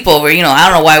like a sleepover. You know, I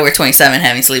don't know why we're 27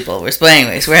 having sleepovers, but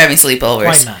anyways, we're having sleepovers.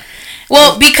 Why not?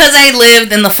 Well, because I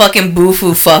lived in the fucking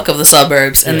boo-foo fuck of the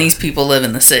suburbs, and these people live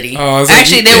in the city. Oh,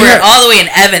 actually, they were all the way in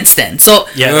Evanston, so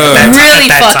really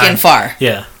fucking far.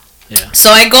 Yeah. So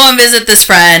I go and visit this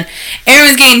friend.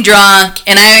 Everyone's getting drunk,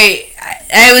 and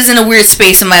I was in a weird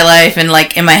space in my life and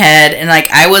like in my head, and like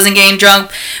I wasn't getting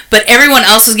drunk, but everyone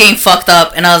else was getting fucked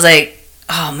up, and I was like,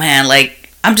 oh man, like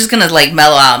I'm just gonna like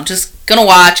mellow out. I'm just gonna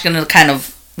watch, gonna kind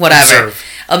of whatever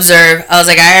observe. I was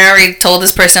like, I already told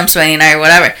this person I'm spending the night or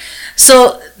whatever.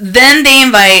 So then they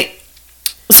invite.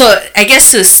 So I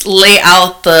guess to lay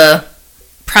out the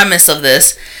premise of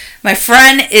this, my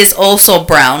friend is also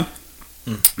brown,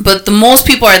 but the most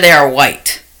people there are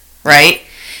white, right?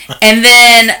 And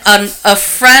then a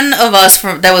friend of us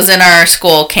that was in our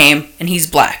school came, and he's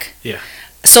black. Yeah.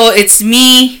 So it's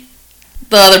me,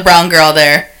 the other brown girl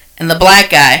there, and the black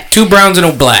guy. 2 browns and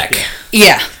a black.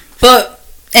 Yeah. But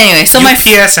anyway, so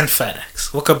UPS and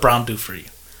FedEx. What could brown do for you?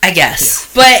 I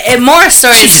guess. Yeah. But more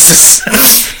stories.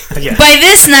 Yeah. By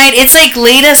this night, it's like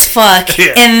late as fuck.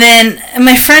 Yeah. And then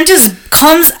my friend just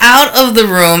comes out of the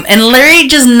room, and Larry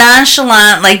just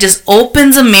nonchalant, like just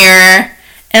opens a mirror.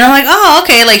 And I'm like, oh,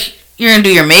 okay, like, you're going to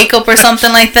do your makeup or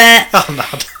something like that? Oh, no.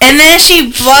 And then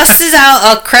she busts out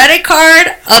a credit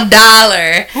card, $1,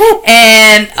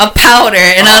 and a powder.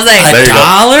 And I was like,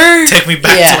 $1? Take me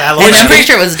back to Halloween. And I'm pretty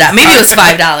sure it was maybe it was $5.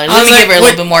 Let me give her a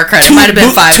little bit more credit. It might have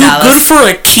been $5. Too good for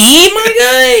a key, my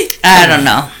guy? I don't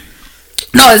know.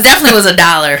 No, it definitely was $1.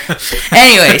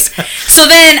 Anyways, so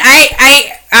then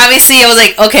I obviously I was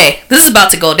like, okay, this is about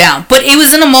to go down. But it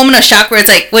was in a moment of shock where it's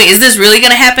like, wait, is this really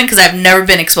going to happen? Because I've never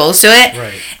been exposed to it.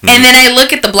 Right. And then I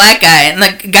look at the black guy, and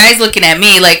the guy's looking at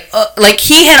me like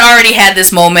he had already had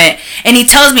this moment. And he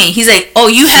tells me, he's like, oh,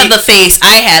 you have the face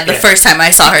I had the first time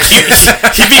I saw her face.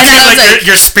 He became like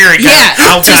your spirit guy.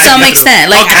 Yeah, to some extent.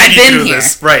 Like, I've been here.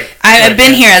 Right. I've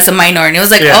been here as a minority. It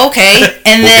was like, okay.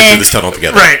 And We'll get then, through this tunnel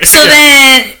together. Right. so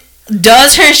then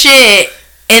does her shit,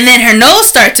 and then her nose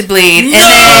start to bleed. And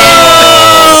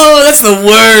Oh, that's the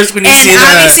worst when you see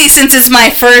that. obviously, since it's my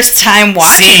first time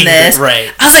watching this,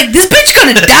 right. I was like, this bitch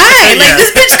gonna die. Like,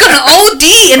 this bitch gonna OD.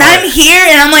 And I'm here,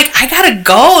 and I'm like, I gotta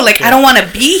go. Like, I don't want to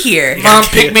be here. Mom,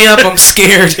 pick me up. I'm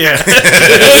scared. Yeah.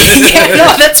 Yeah,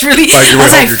 no, that's really. Like, you I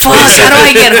was went like, home, fuck, you're how do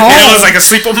I get home? I was like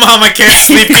asleep. Oh, Mom, I can't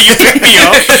sleep. Can you pick me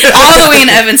up? All the way in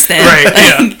Evanston. Right.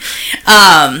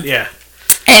 Like, Yeah.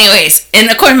 Anyways, and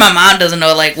of course my mom doesn't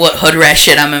know like what hood rat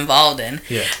shit I'm involved in.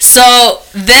 Yeah. So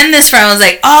then this friend was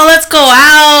like, "Oh, let's go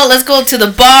out. Let's go to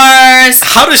the bars."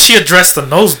 How does she address the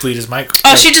nosebleed? Is Mike?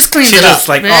 Oh, she just cleans She it just, up.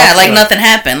 like, yeah, oh, like yeah. nothing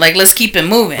happened. Like, let's keep it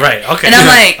moving. Right. Okay. And I'm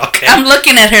like, Okay. I'm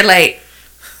looking at her like,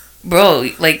 bro,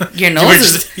 like your You nose were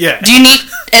is. just- yeah. Do you need?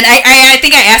 And I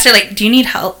think I asked her like, do you need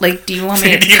help? Like, do you want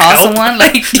me Do to you need call help? someone?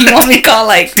 Like, do you want me to call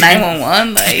like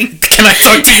 911? Like. Can I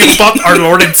talk to you about our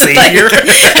Lord and Savior?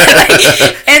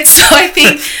 And so I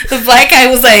think the black guy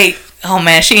was like, oh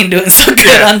man, she ain't doing so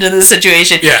good under this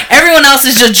situation. Yeah. Everyone else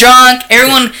is just drunk.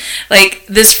 Everyone, like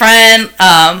this friend,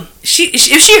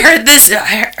 if she heard this,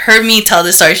 heard me tell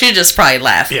this story, she'd just probably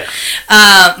laugh. Yeah.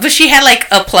 But she had like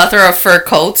a plethora of fur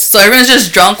coats, so everyone's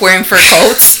just drunk wearing fur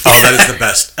coats. Oh, that is the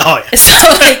best. Oh yeah. So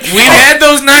like, We've had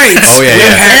those nights. Oh, yeah, We've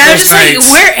yeah. had and I was those just like,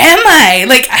 nights. where am I?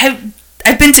 Like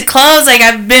I've been to clubs, like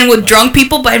I've been with drunk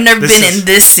people, but I've never This been is- in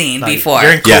this scene before.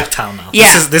 You're in Yeah. Coketown now.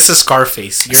 Yeah. This is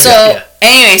Scarface. You're, So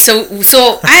anyway,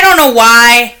 so I don't know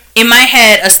why in my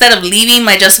head, instead of leaving,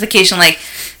 my justification like,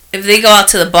 if they go out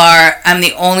to the bar, I'm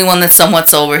the only one that's somewhat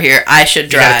sober here. I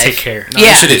should you gotta drive. take care. No, you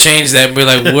Yeah. should have changed that and be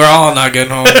like, we're all not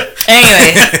getting home.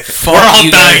 Anyway, We're all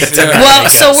you dying guys. tonight. well,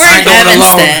 so we're in I'm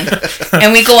going Evanston,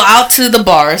 and we go out to the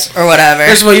bars or whatever.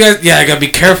 First of all, you guys, I gotta be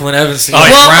careful in Evanston. Oh,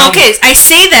 yeah. Well, Brown- okay, I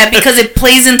say that because it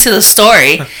plays into the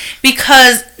story.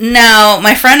 Because now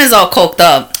my friend is all coked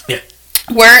up. Yeah.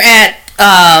 We're at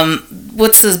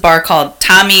what's this bar called?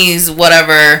 Tommy's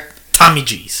whatever. Tommy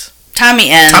G's. Tommy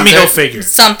Ends. Tommy or Hilfiger.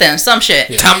 Some shit.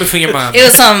 Yeah. Tell me for your mom. It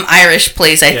was some Irish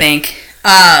place, I Yeah. think.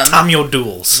 Tommy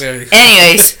O'Doul's.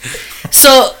 Anyways,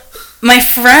 so my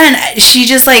friend, she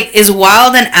just like is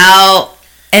wild and out,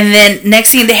 and then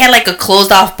next thing they had like a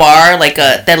closed off bar, like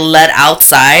that led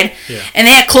outside, Yeah. and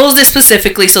they had closed it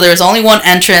specifically, so there was only one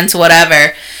entrance,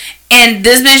 whatever. And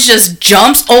this bitch just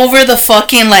jumps over the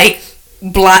fucking like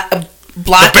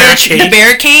blockage, the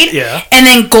barricade, Yeah. and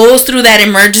then goes through that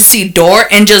emergency door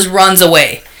and just runs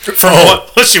away. From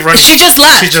what? What's she running? She just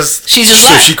left. She just.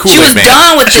 left. She cool She was man.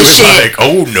 done with She this was shit, like,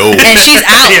 oh no. and she's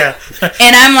out. Yeah.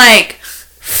 And I'm like,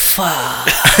 fuck.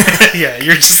 Yeah.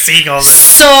 You're just seeing all this.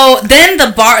 So then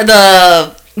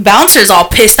the bouncer's all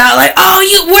pissed out, like, oh,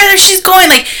 where she's going?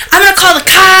 Like, I'm gonna call the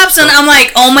cops. And I'm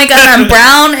like, oh my god, I'm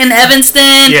Brown in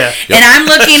Evanston. Yeah. And I'm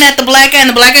looking at the black guy, and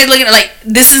the black guy's looking at like,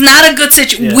 this is not a good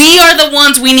situation. Yeah. We are the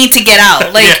ones we need to get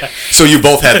out. Like. Yeah. So you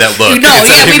both had that look. No, Instead of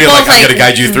yeah, him we being both I'm like. gonna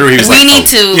guide you through. He was we like, need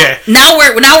oh. to. Yeah.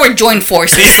 Now we're joined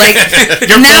forces. Like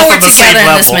You're now both we're on the same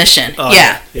together in this level. mission. Oh,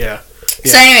 Yeah. Yeah.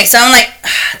 So anyway, so I'm like,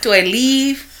 do I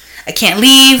leave? I can't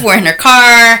leave. We're in her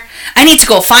car. I need to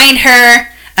go find her.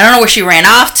 I don't know where she ran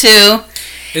off to.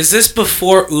 Is this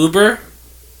before Uber?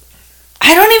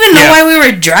 I don't even know Yeah. why we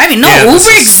were driving. No, Yeah, this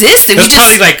Uber is- existed. We It's just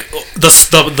probably like the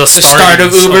start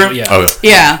of Uber? Yeah. Oh,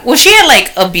 yeah. Well, she had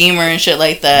like a Beamer and shit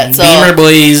like that. So Beamer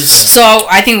Blaze. So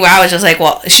I think I was just like,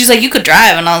 well, she's like, you could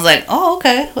drive, and I was like, oh,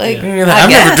 okay. Like, Yeah. I I've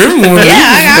never guess. driven one of Yeah, these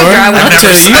I before. drive one. I've never,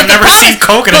 But seen, the I've never problem seen is-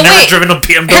 Coke and I've but never wait, driven a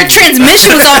BMW. Her transmission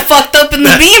was all fucked up in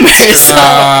the Beamer. So.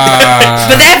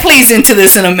 But that plays into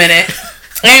this in a minute.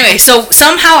 Anyway, so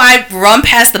somehow I run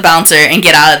past the bouncer and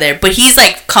get out of there, but he's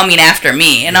like coming after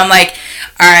me, and I'm like,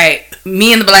 all right,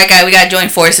 me and the black guy, we gotta join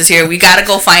forces here. We gotta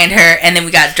go find her, and then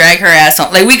we gotta drag her ass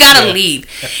home. Like, we gotta leave.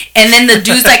 And then the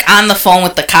dude's like on the phone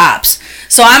with the cops.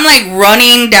 So I'm like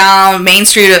running down Main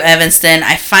Street of Evanston.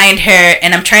 I find her,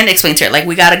 and I'm trying to explain to her, like,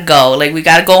 we gotta go. Like, we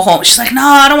gotta go home. She's like, no,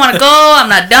 I don't wanna go. I'm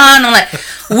not done. I'm like,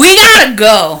 we gotta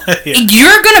go. Yeah.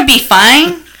 You're gonna be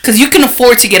fine, because you can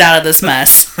afford to get out of this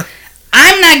mess.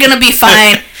 I'm not gonna be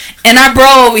fine, and our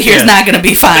bro over here is not gonna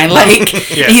be fine. Like,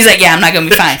 Yeah. he's like, yeah, I'm not gonna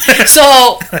be fine.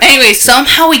 So anyway,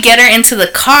 somehow we get her into the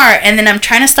car, and then I'm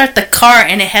trying to start the car,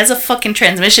 and it has a fucking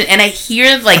transmission, and I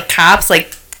hear like cops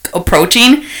like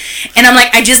approaching, and I'm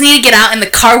like, I just need to get out, and the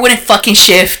car wouldn't fucking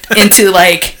shift into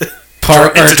like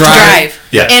Park or drive.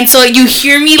 Yeah. And so you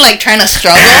hear me like trying to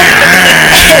struggle,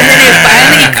 and then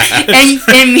it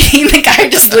finally, and me and the guy are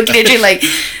just looking at you like,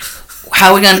 how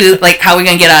are we gonna do? Like, how are we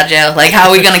gonna get out of jail? Like, how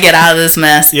are we gonna get out of this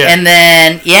mess? Yeah. And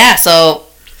then so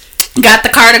got the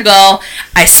car to go.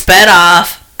 I sped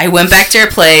off. I went back to her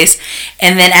place,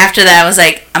 and then after that, I was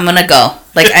like, I'm gonna go.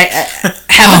 Like, I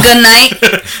have a good night.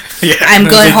 Yeah. I'm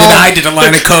going home. Then I did a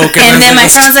line of coke, And then my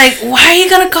friend's like, "Why are you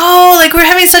gonna go? Like, we're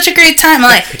having such a great time."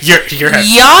 I'm like,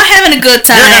 y'all having a good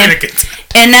time. You're having a good time.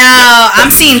 And now I'm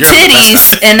seeing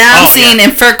titties, and now I'm seeing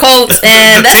in fur coats,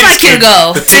 and that's not gonna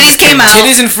go. The Titties came out.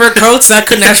 Titties and fur coats. I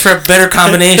couldn't ask for a better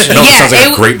combination. No, sounds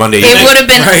like a great Monday It evening. would have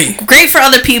been Right. great for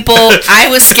other people. I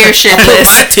was scared Put my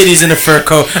shitless. titties in a fur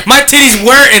coat. My titties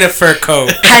were in a fur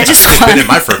coat. I just Been wanted, in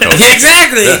my fur coat. Yeah,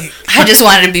 exactly. I just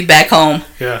wanted to be back home.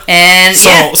 Yeah. And So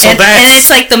and that's- it's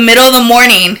like the middle of the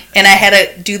morning, and I had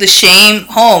to do the shame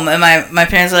home, and my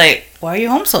parents were like, "Why are you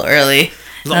home so early?"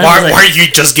 And I was Why like, are you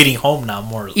just getting home now?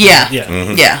 More. Yeah. Yeah.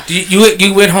 Mm-hmm. Yeah.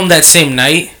 You went home that same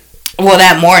night. Well,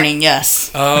 that morning, yes.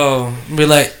 Oh, be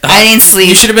like, I didn't sleep.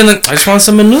 you should have been like, I just want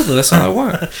some menudo. That's all I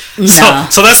want. No.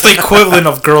 So that's the equivalent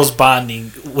of girls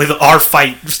bonding with our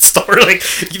fight story. Like,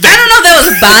 I don't know if that was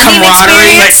a bonding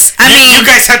Camaraderie, experience. I mean, you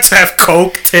guys had to have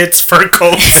coke, tits, fur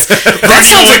coats. That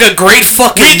sounds like a great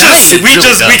fucking we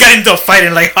night. we got into a fight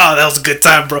and like, oh, that was a good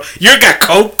time, bro. You got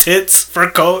coke, tits,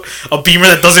 fur coat, a Beamer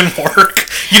that doesn't work.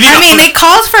 You need. it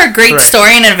calls for a great Right.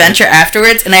 story and adventure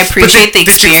afterwards, and I appreciate the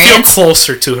Did you feel experience.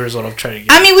 closer to her? Is what I'm trying to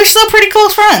get. I mean, we're still pretty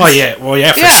close friends. Oh yeah, well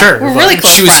yeah, for Yeah, sure. we're but- really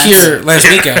close She was friends. here last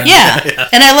weekend. Yeah.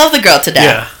 And I love the girl to death.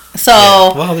 Yeah.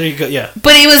 So, Well, there you go. Yeah.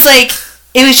 but it was like,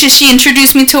 it was just, she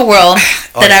introduced me to a world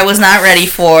that yeah. I was not ready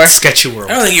for. Sketchy world.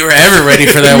 I don't think you were ever ready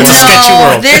for that No,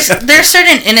 world. sketchy world. there's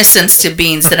certain innocence to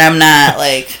beans that I'm not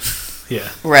like Yeah.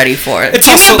 ready for. It's Give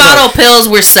me also a bottle of pills,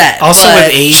 we're set. Also but-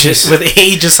 with age,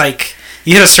 it's like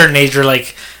you hit a certain age, you're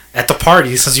like at the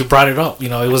party. Since you brought it up, you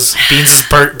know, it was Beans'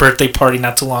 birthday party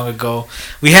not too long ago.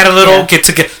 We had a little get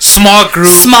together, small group,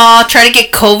 small, try to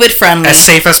get COVID friendly. as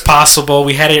safe as possible.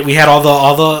 We had it. We had all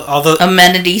the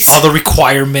Amenities. all the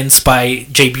requirements by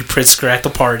JB Pritzker at the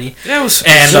party. Yeah, it was.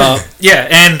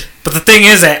 And but the thing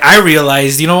is that I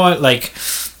realized, you know what, like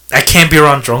I can't be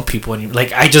around drunk people anymore.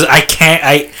 Like I can't.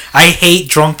 I hate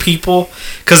drunk people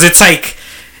because it's like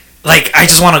I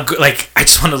just want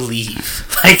to leave.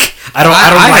 Like I don't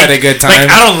I like had a good time.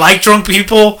 Like I don't like drunk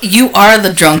people. You are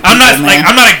the drunk people,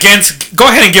 I'm not against. Go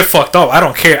ahead and get fucked up. I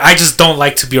don't care. I just don't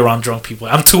like to be around drunk people.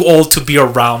 I'm too old to be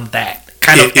around that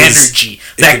kind of energy.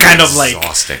 That kind of like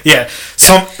exhausting. yeah.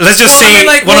 So let's just say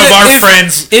one of our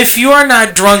friends. If you are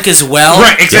not drunk as well,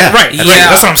 Right, exactly. Yeah. Right, Yeah. right.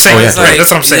 That's what I'm saying. Oh, yeah. That's, right.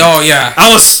 That's what I'm saying. Oh yeah.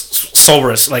 I was sober,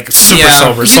 like super Yeah.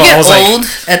 sober. You So I get was like, old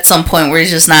at some point where it's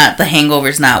just not, the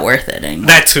hangover's not worth it anymore.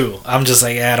 that too. I'm just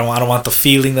like, I don't want the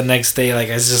feeling the next day. Like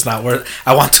it's just not worth.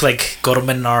 I want to like go to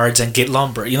Menards and get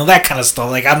lumber. You know, that kind of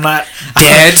stuff. Like I'm not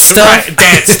Dad stuff? Right,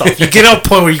 dad stuff. You get to a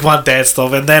point where you want dad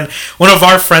stuff, and then one of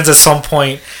our friends at some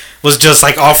point was just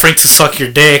like offering to suck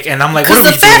your dick, and I'm like, what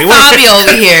Because are the we fat doing? Fabio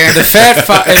over here, The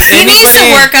fat. he needs to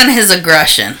work on his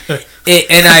aggression.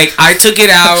 And I took it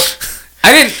out.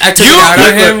 I took it out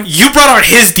on him. You brought out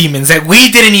his demons that we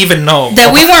didn't even know.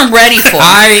 That we weren't ready for.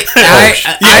 I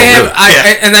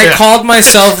Yeah. called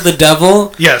myself the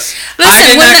devil. Yes,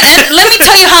 Listen, let me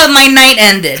tell you how my night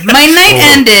ended. My night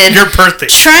ended your birthday.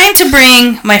 trying to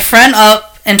bring my friend up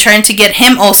and trying to get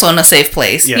him also in a safe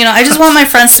place. Yeah. You know, I just want my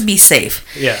friends to be safe.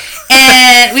 Yeah.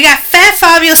 And we got Fat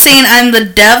Fabio saying I'm the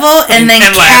devil and then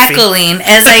And laughing. cackling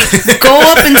as I go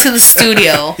up into the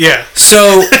studio. Yeah.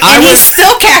 So And he's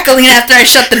still cackling after I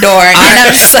shut the door. And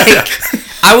I'm just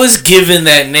like, I was given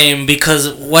that name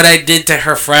because what I did to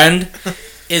her friend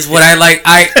is what I like.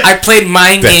 I played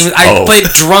mind games. I played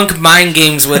drunk mind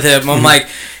games with him. I'm like,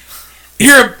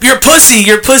 you're pussy.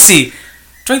 You're pussy.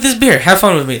 Drink this beer. Have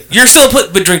fun with me. You're still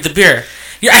but drink the beer.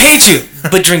 I hate you,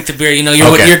 but drink the beer. You know,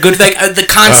 you're good. Like the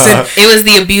constant. it was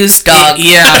the abused dog.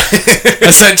 Yeah,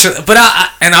 essentially. But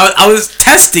I was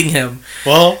testing him.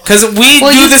 Well, because we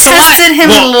Well, do you this a lot. tested him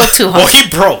a little too well, hard. he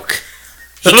broke.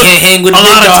 He can't hang with a big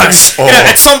lot of dogs. times. Yeah,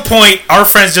 at some point, our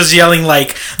friends just yelling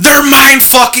like, "They're mind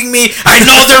fucking me! I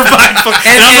know they're mind fucking."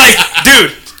 And I'm like,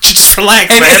 dude, just relax,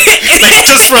 man. Like,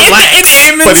 just relax.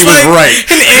 And But he was right.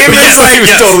 And Eamon's like, he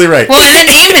was totally right. Well, and then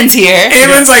Eamon's here.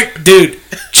 Eamon's like, dude,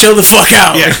 chill the fuck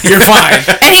out. Yeah. You're fine.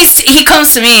 And he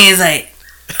comes to me and he's like,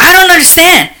 I don't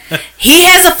understand. He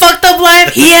has a fucked up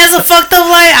life. He has a fucked up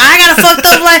life. I got a fucked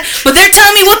up life. But they're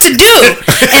telling me what to do.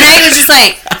 And I was just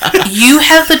like, you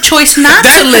have the choice not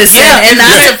to listen and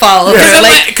not to follow.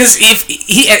 Because if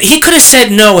he could have said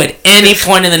no at any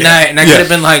point in the night, and I could have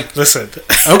been like, listen,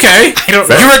 okay, I don't.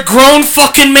 you're a grown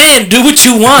fucking man. Do what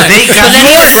you want. But then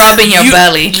he's rubbing your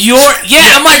belly.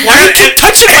 I'm like, why are you keep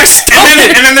touching my stuff?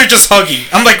 And then they're just hugging.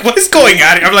 I'm like, what is going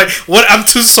on? I'm like, what? I'm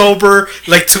too sober.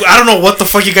 Like, I don't know what the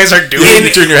fuck you guys are doing.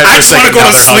 You turn your head I for a just want to second, go now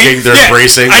to they're sleep. hugging, they're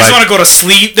embracing, I just like- want to go to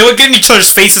sleep. They would get in each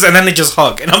other's faces and then they just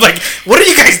hug. And I'm like, what are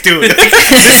you guys doing?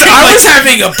 I was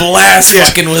having a blast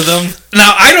fucking with him.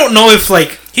 Now I don't know if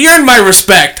like He earned my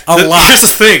respect a lot. Here's the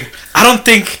thing. I don't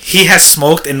think he has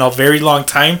smoked in a very long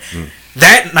time.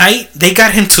 That night, they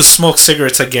got him to smoke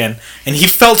cigarettes again, and he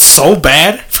felt so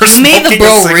bad for He smoking. made the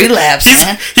bro a cigarette. relapse,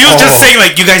 man. He was just saying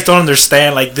like, "You guys don't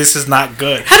understand. Like, this is not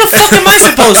good." How the fuck am I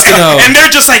supposed to know? And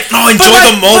they're just like, "No, enjoy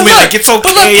the moment. Like, it's okay."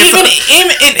 But look, even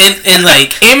and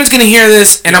like, Eamon's gonna hear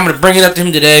this, and I'm gonna bring it up to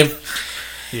him today.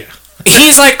 Yeah.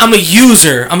 He's like, I'm a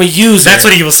user. That's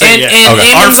what he was saying. And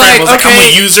Okay. Our Eamon's friend like, was like, okay.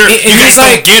 "I'm a user." And You he's guys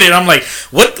like, don't get it. I'm like,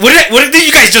 "What? What did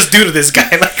you guys just do to this guy?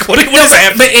 Like, what is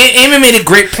happening?" But Eamon made a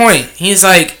great point. He's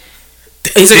like,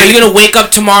 are you gonna wake up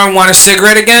tomorrow and want a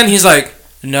cigarette again? He's like,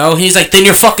 no. He's like, then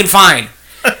you're fucking fine.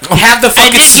 Have the I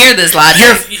fucking. did hear this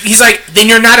logic. He's like, then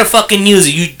you're not a fucking user.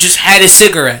 You just had a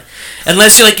cigarette.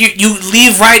 Unless you're like you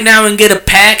leave right now and get a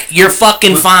pack, you're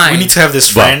fucking fine. We need to have this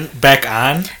friend back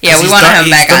on. Yeah, we want to have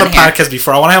him back on He's done a podcast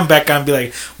before. I want to have him back on and be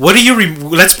like, what do you...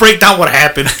 Let's break down what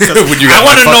happened. I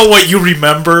want to know what you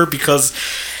remember because...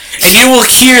 And you will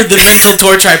hear the mental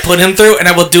torture I put him through, and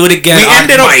I will do it again. We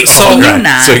ended up... Can you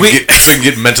not? So you can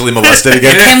get mentally molested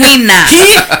again? Can we not?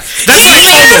 That's what I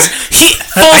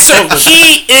told him.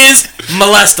 He is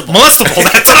molestable. Molestable.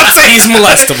 That's what I'm saying. He's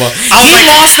molestable. I was He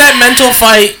lost that mental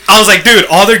fight. I was like, dude,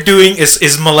 all they're doing is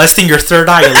molesting your third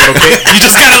eye a little bit. You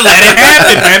just gotta let it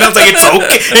happen, man. I was like, it's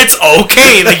okay. It's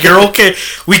okay. Like, you're okay.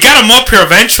 We got him up here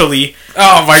eventually.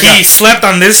 Oh my god. He slept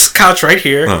on this couch right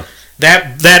here. Huh.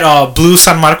 That blue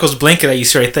San Marcos blanket that you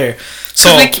see right there.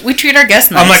 So we treat our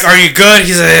guests nice. I'm like, are you good?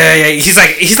 He's like, yeah. He's like,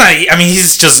 he's not. I mean,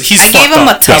 he's I gave him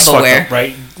a Tupperware.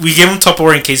 right? We gave him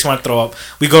Tupperware in case he want to throw up.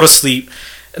 We go to sleep.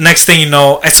 Next thing you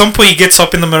know, at some point he gets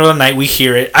up in the middle of the night. We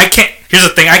hear it. I can't. Here's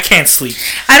the thing. I can't sleep.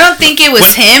 I don't think it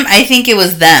was him. I think it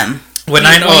was them. When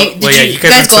you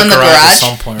guys go in the garage? at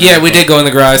some point. Yeah, right? we did go in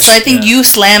the garage. So I think you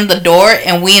slammed the door,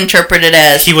 and we interpreted it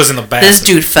as He was in the bathroom. this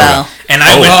dude fell. And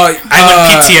I went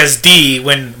PTSD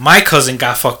when my cousin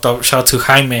got fucked up. Shout out to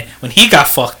Jaime. When he got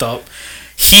fucked up,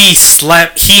 he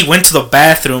slept. He went to the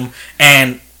bathroom,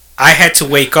 and I had to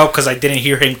wake up because I didn't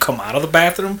hear him come out of the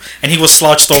bathroom, and he was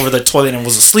slouched over the toilet and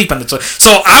was asleep on the toilet.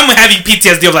 So I'm having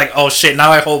PTSD of like, oh shit!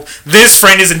 Now I hope this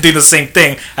friend isn't doing the same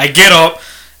thing. I get up.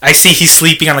 I see he's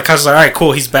sleeping on the couch. I was like, all right,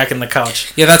 cool. He's back in the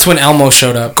couch. Yeah, that's when Elmo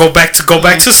showed up. Go back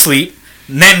to sleep.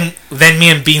 And then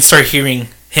me and Bean start hearing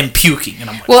him puking, and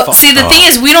I'm like, Well, fuck. see, the thing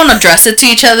is, we don't address it to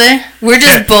each other. We're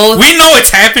just both. We know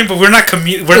it's happened, but we're not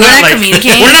communicating. We're not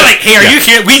communicating. We're not like, hey, are you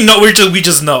here? We know. We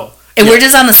just know. And we're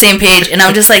just on the same page, and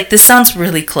I'm just like, this sounds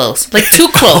really close, like too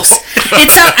close.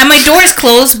 And my door is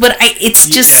closed, but it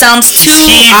just sounds too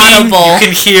audible. You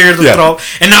can hear the throat.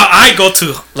 And now I go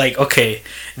to like, okay,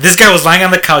 this guy was lying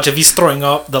on the couch. If he's throwing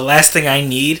up, the last thing I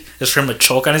need is for him to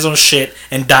choke on his own shit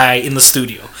and die in the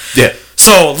studio. Yeah.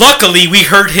 So luckily, we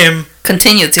heard him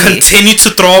continue to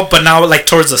throw up, but now like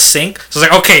towards the sink. So it's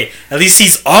like, okay, at least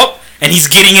he's up and he's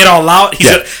getting it all out.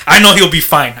 I know he'll be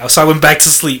fine. So I went back to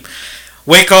sleep.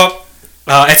 Wake up.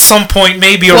 At some point,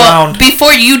 maybe around...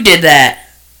 Before you did that,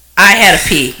 I had a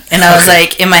pee. And I was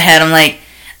like, in my head, I'm like,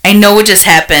 I know what just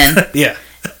happened. Yeah.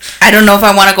 I don't know if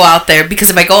I want to go out there, because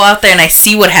if I go out there and I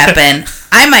see what happened,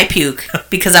 I might puke,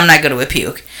 because I'm not good with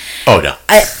puke. Oh, no.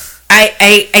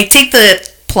 I take the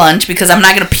plunge, because I'm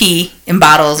not going to pee in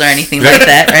bottles or anything like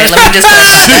that, right? Let me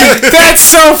just That's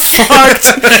so fucked.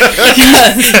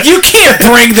 You can't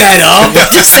bring that up.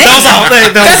 just saying.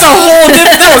 That's a whole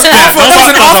different... That was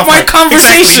an off-mic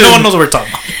conversation. Exactly. No one knows what we're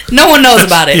talking about. No one knows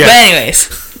about it. Yeah. But anyways.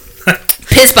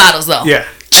 Piss bottles, though. Yeah.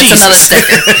 That's another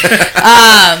sticker.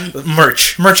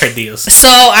 Merch ideas. So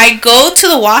I go to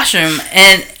the washroom,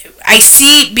 and I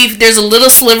see there's a little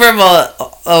sliver of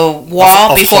a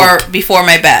wall before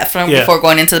my bathroom, before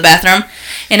going into the bathroom,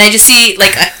 and I just see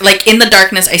like in the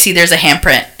darkness I see there's a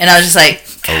handprint, and I was just like,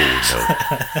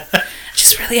 I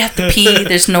just really have to pee.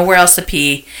 There's nowhere else to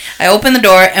pee. I open the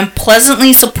door, and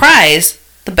pleasantly surprised,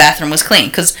 the bathroom was clean,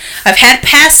 because I've had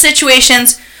past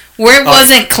situations where it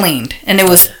wasn't cleaned, and it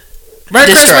was Merry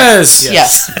destroyed. Christmas.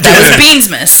 Yes, that was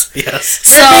Beansmas. Yes.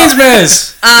 So,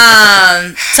 Beansmas.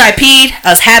 so I peed. I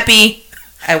was happy.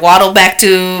 I waddled back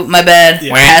to my bed.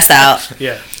 Yeah. Passed out.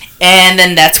 Yeah. And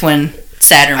then that's when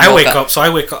Saturn. I wake up. So I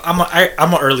wake up.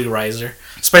 I'm an early riser,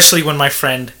 especially when my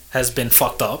friend has been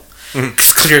fucked up.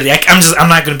 Because clearly, I'm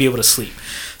not gonna be able to sleep.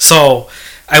 So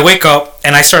I wake up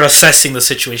and I start assessing the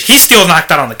situation. He's still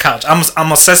knocked out on the couch.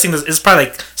 I'm assessing this. It's probably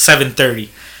like 7:30.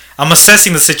 I'm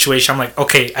assessing the situation. I'm like,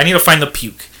 okay, I need to find the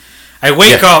puke. I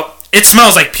wake up. It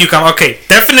smells like puke. I'm okay.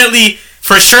 Definitely,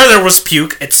 for sure, there was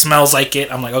puke. It smells like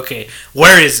it. I'm like, okay,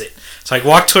 where is it? So I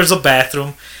walk towards the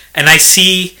bathroom and I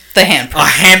see the handprint. A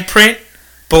handprint,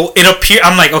 but it appeared.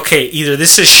 I'm like, okay, either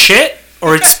this is shit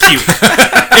or it's puke.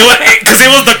 Because it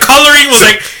was the coloring was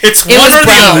like it's it one or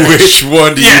the other. Which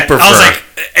one do you prefer? I was like,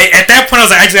 at that point, I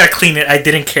was like, I just gotta clean it. I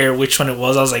didn't care which one it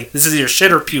was. I was like, this is either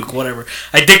shit or puke, whatever.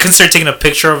 I did consider taking a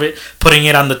picture of it, putting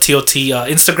it on the TOT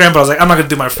Instagram, but I was like, I'm not gonna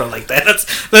do my friend like that. I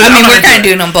mean, we're kind of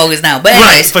doing them bogus now, but anyways.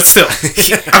 Right, but still,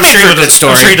 I'm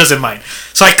sure he doesn't mind.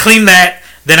 So I clean that.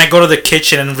 Then I go to the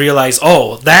kitchen and realize,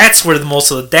 oh, that's where most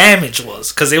of the damage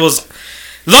was, because it was.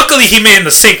 Luckily, he made it in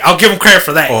the sink. I'll give him credit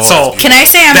for that. Oh, so can I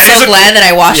say I'm so glad that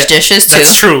I washed dishes too?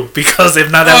 That's true, because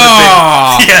if not, that would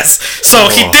have been yes. So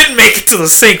he did make it to the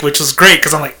sink, which was great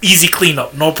because I'm like easy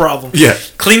cleanup, no problem. Yeah,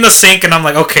 clean the sink, and I'm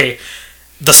like, okay,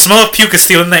 the smell of puke is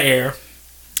still in the air,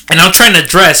 and I'm trying to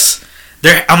dress.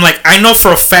 There, I'm like, I know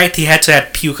for a fact he had to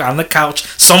have puke on the couch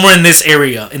somewhere in this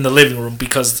area in the living room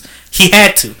because he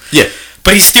had to. Yeah.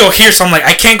 But he's still here, so I'm like,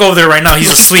 I can't go over there right now. He's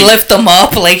asleep. Lift him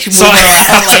up, like so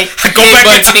around, like. I go back.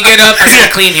 Can you get up? I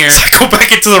gotta clean here. So I go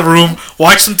back into the room,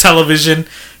 watch some television,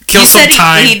 kill some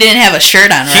time. He didn't have a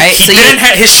shirt on, right? He didn't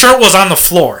have his shirt was on the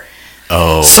floor.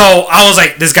 Oh. So I was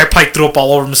like, this guy probably threw up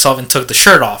all over himself and took the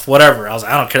shirt off. Whatever. I was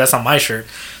like, I don't care. That's not my shirt.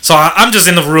 So I'm just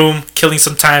in the room killing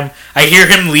some time. I hear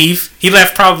him leave. He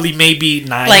left probably maybe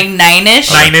 9. Like 9-ish?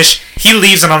 9-ish. He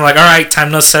leaves and I'm like, all right,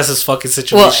 time to assess this fucking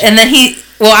situation. Well, and then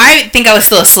I think I was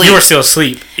still asleep. You were still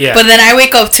asleep, yeah. But then I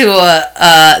wake up to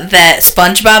that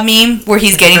SpongeBob meme where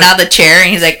he's getting out of the chair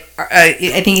and he's like, I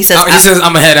think he says, he says,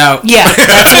 I'm gonna head out. Yeah,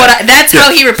 that's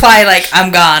how he replied, like,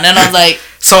 I'm gone. And I was like,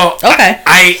 so okay.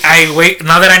 I wake,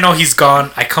 now that I know he's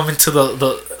gone, I come into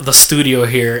the studio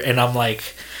here and I'm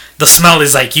like, the smell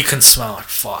is like, you can smell it,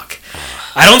 fuck.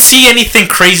 I don't see anything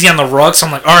crazy on the rug, so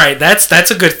I'm like, all right,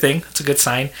 that's a good thing. That's a good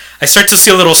sign. I start to see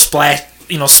a little splash,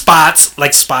 spots,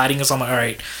 like spotting, so I'm like, all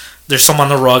right, there's some on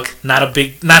the rug. Not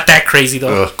that crazy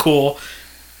though. Ugh. Cool.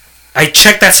 I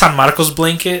checked that San Marcos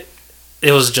blanket.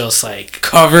 It was just like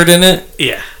covered in it.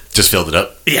 Yeah. Just filled it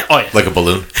up. Yeah. Oh yeah. Like a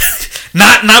balloon.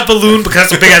 Not balloon because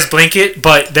that's a big ass blanket,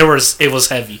 but it was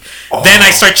heavy. Oh. Then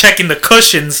I start checking the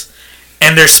cushions.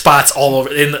 And there's spots all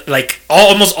over,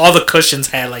 almost all the cushions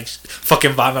had like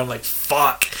fucking vomit. I'm like,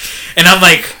 fuck, and I'm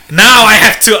like, now I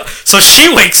have to. So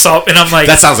she wakes up, and I'm like,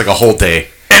 that sounds like a whole day.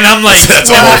 And I'm like,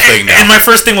 that's a whole thing now. And my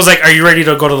first thing was like, are you ready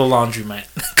to go to the laundromat?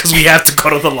 Because we have to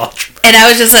go to the laundromat. And I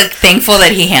was just like thankful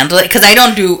that he handled it because I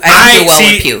don't do well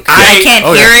with puke. I can't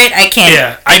hear it. I can't.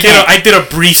 Yeah, I did a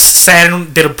brief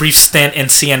stint in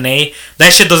CNA.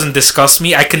 That shit doesn't disgust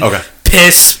me. I can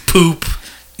piss, poop.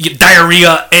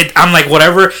 Diarrhea, I'm like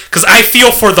whatever, because I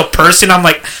feel for the person. I'm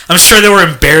like, I'm sure they were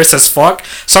embarrassed as fuck,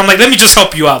 so I'm like, let me just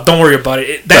help you out, don't worry about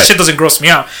it. That shit doesn't gross me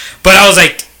out. But I was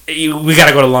like, we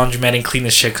gotta go to laundromat and clean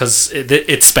this shit because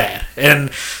it's bad.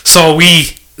 And so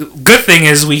good thing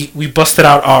is we busted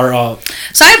out our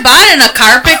so I bought a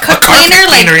carpet cleaner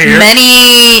like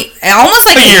almost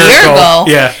like a year ago.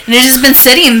 Yeah, and it's just been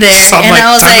sitting there. So I'm and like,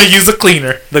 I was time like, to use the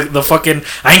cleaner. The fucking,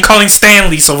 I ain't calling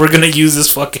Stanley, so we're gonna use this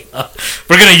fucking.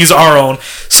 We're gonna use our own.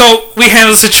 So we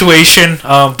handled the situation.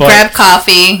 But grab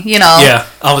coffee. Yeah,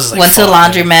 I was like, went to the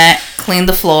laundromat, cleaned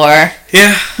the floor.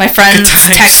 Yeah, my friend's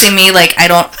texting me like, I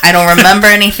don't remember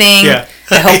anything. Yeah.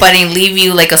 I hope I didn't leave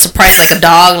you like a surprise, like a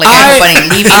dog. Like I hope I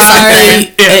didn't leave you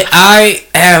something. I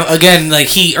am again like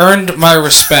he earned my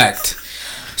respect.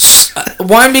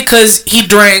 One, because he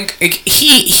drank.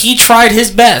 He tried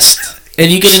his best, and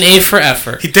you get an A for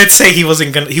effort. He did say he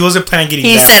wasn't planning on getting.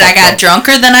 He said I got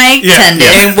drunker than I intended.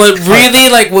 And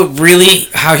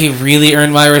how he really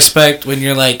earned my respect when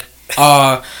you're like,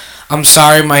 I'm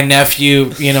sorry, my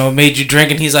nephew, made you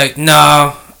drink, and he's like,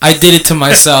 no. I did it to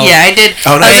myself. Yeah, I did.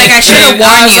 I was like, I should have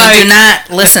warned you. Do not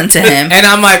listen to him. And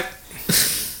I'm like,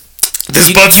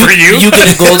 this bud's for you. You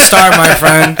get a gold star, my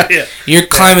friend. Yeah. You're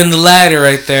climbing the ladder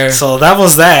right there. So that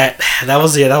was that. That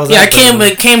was it.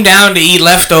 I came down to eat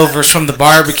leftovers from the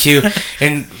barbecue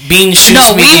and bean shoots.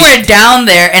 No, we were down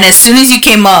there, and as soon as you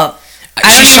came up, I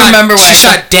don't even remember what she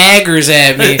shot daggers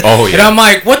at me. Oh yeah. And I'm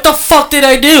like, what the fuck did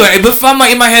I do? If I'm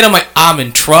like in my head, I'm like, I'm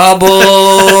in trouble.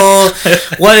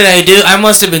 What did I do? I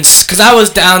must have been, because I was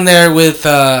down there with.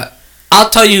 I'll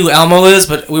tell you who Elmo is,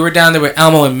 but we were down there with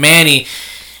Elmo and Manny,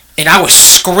 and I was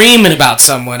screaming about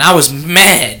someone. I was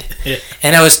mad,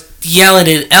 and I was yelling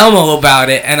at Elmo about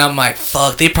it, and I'm like,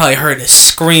 fuck, they probably heard us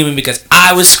screaming because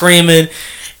I was screaming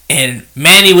and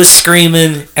Manny was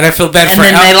screaming, and I felt bad And for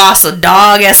then they lost a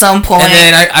dog at some point. And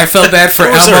then I felt bad for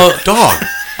What was Elmo. their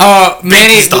dog?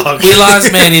 Manny's dog. We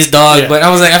lost Manny's dog, Yeah. but I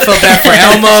was like, I felt bad for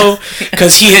Elmo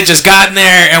because he had just gotten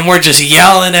there, and we're just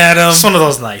yelling at him. It's one of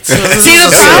those nights. See,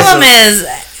 the problem is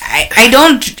I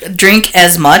don't drink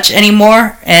as much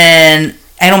anymore, and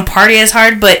I don't party as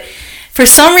hard, but for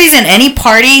some reason, any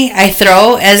party I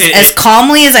throw, as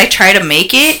calmly as I try to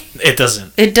make it, It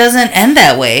doesn't. it doesn't end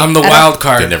that way. I'm the I don't- wild They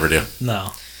card. never do.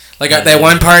 No. Like at that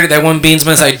one party, that one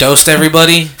Beansman's, I dosed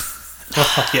everybody.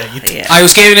 Oh, yeah, you Yeah. I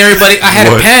was giving everybody. I had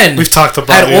What? a pen. We've talked I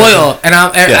about had it. oil, and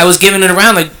I was giving it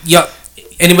around like, yo,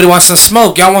 anybody want some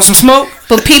smoke? Y'all want some smoke?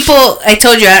 But people, I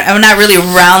told you, I'm not really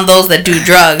around those that do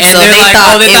drugs, And so they're they like,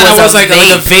 thought oh, they it thought was it was like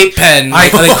a vape pen. I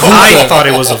hookah. thought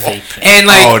it was a vape pen. And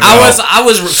like Oh, no. I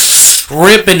was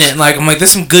ripping it. Like I'm like, this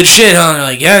is some good shit, huh? And they're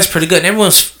like, yeah, it's pretty good. And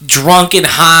everyone's drunk and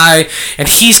high, and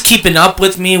he's keeping up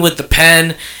with me with the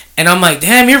pen. And I'm like,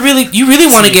 damn, you really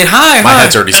want to get high, My huh?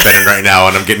 head's already spinning right now,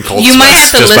 and I'm getting cold. You might have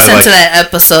sweats to just by, listen to that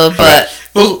episode, but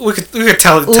Well, we could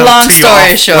tell Long it to you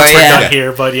story off short, once we're yeah. done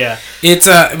here, but yeah. It's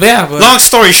yeah. But Long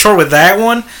story short, with that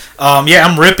one, yeah,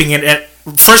 I'm ripping it. And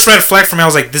first red flag for me, I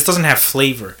was like, this doesn't have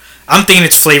flavor. I'm thinking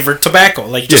it's flavored tobacco,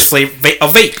 like just a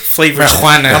vape flavor.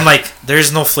 Marijuana. I'm like,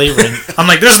 there's no flavor. I'm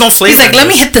like, there's no flavor. he's like, in let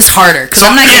me this. hit this harder, because So,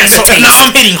 I'm not yeah, getting the so taste. now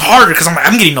I'm hitting harder because I'm like,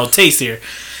 I'm getting no taste here.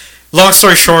 Long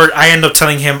story short, I end up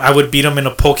telling him I would beat him in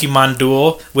a Pokemon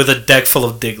duel with a deck full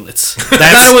of Diglets. I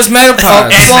thought it was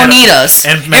Metapod. and Ponitas.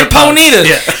 and And Ponitas.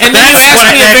 Yeah. And then you That's asked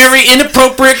what me a that's- very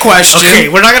inappropriate question. Okay,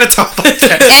 we're not gonna talk about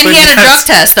that. And But he had a drug yes.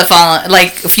 test the following,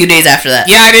 like a few days after that.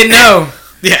 Yeah, I didn't know.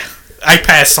 Yeah, I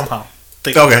passed somehow.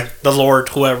 Okay. The Lord,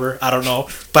 whoever, I don't know,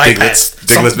 but I passed.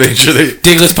 Diglets making sure they.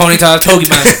 Diglets, Ponyta,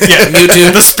 Pokemon. Yeah,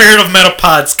 Mewtwo. the spirit of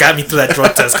Metapods got me through that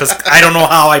drug test because I don't know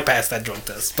how I passed that drug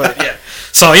test, but yeah.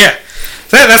 So yeah,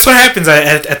 that's what happens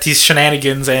at these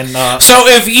shenanigans and. So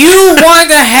if you want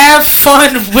to have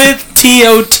fun with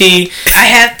TOT, I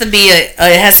have to be it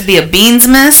has to be a Beans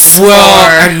Miss.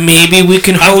 well, or, maybe we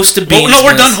can host a beans. No,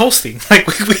 we're done hosting. Like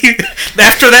we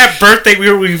after that birthday,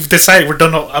 we've decided we're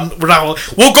done. We're not.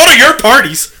 We'll go to your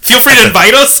parties. Feel free to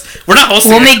invite us. We're not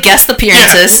hosting. we'll make guest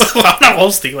appearances, Yeah, I'm not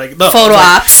hosting. Like no. photo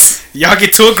Like, ops. y'all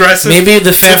get too aggressive. Maybe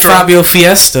the Fat Super. Fabio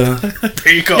Fiesta.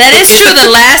 There you go. That is true. The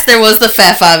last there was the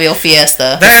Fat Fabio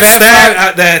Fiesta. That's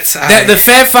The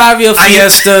Fat Fabio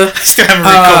Fiesta. I still haven't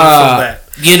recovered from that.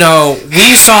 You know,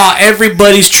 we saw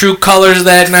everybody's true colors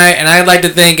that night, and I'd like to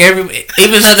thank even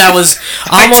though that was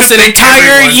almost an thank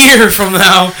entire everyone. year from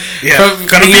now. Yeah,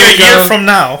 gonna be a year from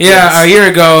now. Yeah, Yes. a year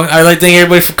ago. I'd like to thank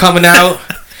everybody for coming out.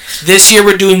 This year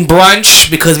we're doing brunch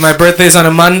because my birthday's on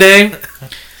a Monday.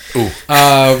 Ooh.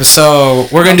 So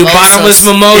we're gonna do bottomless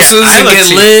mimosas Yeah, I and like get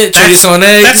to- lit, chorizo and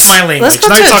eggs. That's my language. Let's go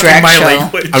Now to you're a talking drag my show.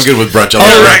 language. I'm good with brunch. Oh,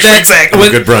 right, that- exactly.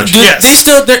 with- Good brunch. Do Yes.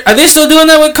 are they still doing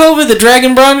that with COVID? The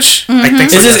dragon brunch? I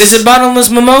think so. Is it bottomless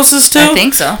mimosas too? I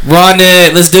think so. Run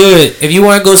it. Let's do it. If you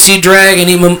want to go see drag and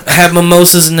have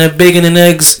mimosas and their bacon and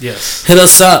eggs, Yes. hit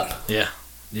us up.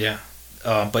 Yeah.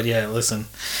 But yeah, listen.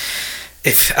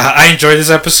 If I enjoyed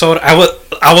this episode, I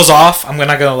was off. I'm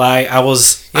not gonna lie. I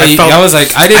was like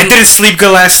I didn't sleep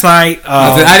good last night.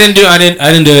 I didn't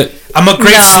do it. I'm a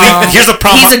great sleeper. Here's the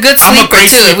problem. He's a good I'm sleeper a great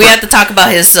too. sleeper. We have to talk about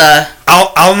his.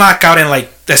 I'll knock out in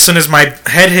like as soon as my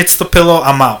head hits the pillow,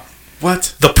 I'm out.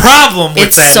 What? The problem with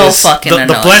It's that so is fucking the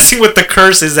annoying. blessing with the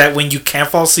curse is that when you can't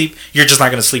fall asleep, you're just not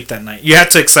gonna sleep that night. You have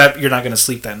to accept you're not gonna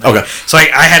sleep that night. Okay. So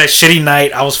I had a shitty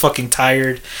night. I was fucking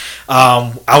tired.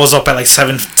 I was up at like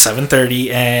 7:30,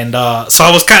 and so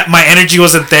I was my energy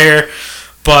wasn't there.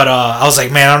 But I was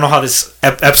like, man, I don't know how this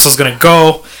episode's gonna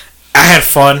go. I had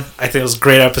fun. I think it was a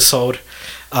great episode.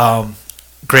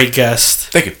 Great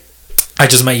guest. Thank you. I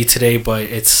just met you today, but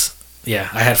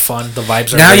I had fun. The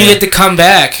vibes are Now you there. get to come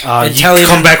back and You tell can him.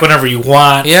 come back whenever you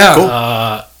want. Yeah.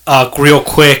 Cool. Real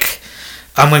quick,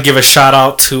 I'm gonna give a shout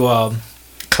out to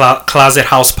Closet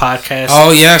House Podcast.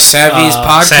 Oh yeah, Savvy's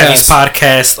podcast. Savvy's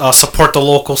podcast. Support the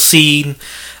local scene.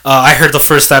 I heard the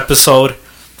first episode.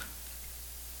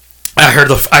 I heard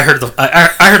the first episode.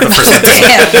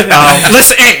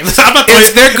 Listen, hey, I'm not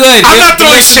throwing. They're good. I'm not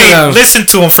throwing Listen to shade. them. Listen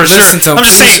to them for Listen sure. to 'em, I'm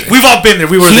just please. saying we've all been there.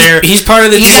 We were there. He's part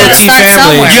of the You gotta TOT start family.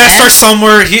 somewhere. You gotta man. start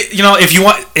somewhere.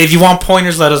 If you want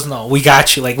pointers, let us know. We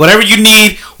got you. Like whatever you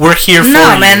need, we're here for you.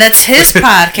 No, man, that's his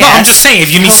podcast. No, I'm just saying.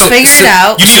 If you need He'll figure it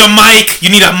out. you need a mic. You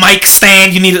need a mic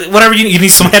stand. You need whatever you need. You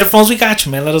need some headphones. We got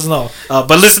you, man. Let us know.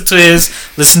 But listen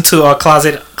to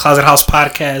Closet House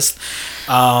podcast.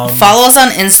 Follow us on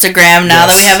Instagram now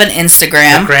that we have an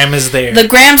Instagram. The gram is there. The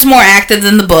gram's more active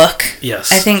than the book.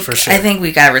 Yes, I think for sure. I think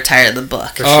we got retired the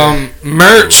book. For sure.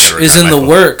 Merch is in the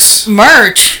works.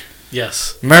 Merch.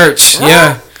 Yes. Merch,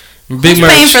 yeah. Big Who's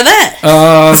merch. paying for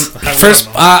that? First,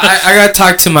 I gotta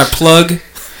talk to my plug.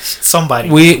 Somebody.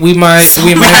 We might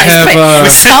have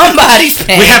somebody's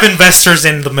paying. We have investors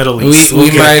in the Middle East.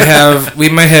 we might have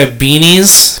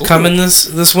beanies coming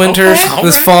this winter,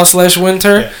 this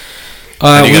fall/winter. Yeah.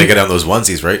 And you gotta get on those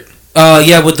onesies, right?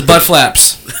 Yeah, with the butt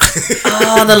flaps.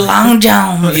 Oh, the long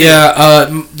john.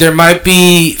 Yeah, there might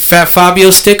be Fat Fabio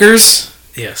stickers.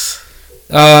 Yes.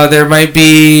 There might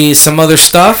be some other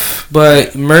stuff,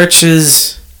 but merch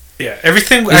is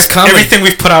everything. coming. Everything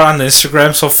we've put out on the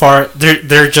Instagram so far,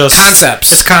 they're just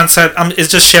concepts. It's concept. It's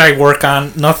just shit I work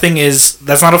on. Nothing is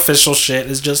that's not official shit.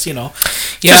 It's just Yeah,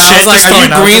 just I was like, are you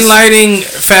green greenlighting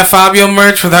Fat Fabio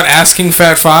merch without asking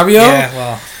Fat Fabio? Yeah,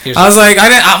 well. I'm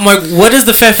like, what does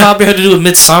the Fat Fabio have to do with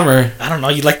Midsummer? I don't know.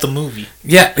 You like the movie?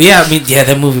 Yeah. I mean,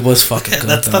 that movie was fucking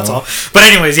good. That's all. But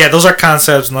anyways, those are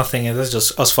concepts. Nothing. That's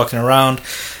just us fucking around.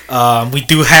 We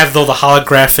do have the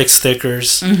holographic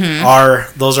stickers.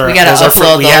 Mm-hmm. Those are we gotta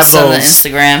upload we those have on the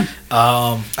Instagram.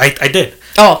 I did.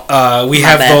 Oh, we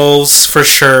have those for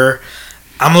sure.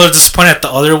 I'm a little disappointed at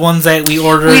the other ones that we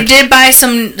ordered. We did buy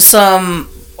some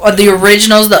of the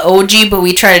originals, the OG, but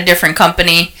we tried a different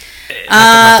company.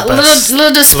 A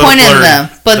little disappointed in them,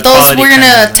 but those we're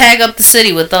gonna tag up the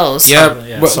city with those.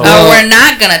 Yep. We're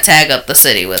not gonna tag up the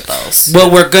city with those.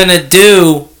 What we're gonna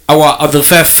do, the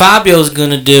Fat Fabio's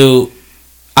gonna do,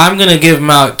 I'm gonna give them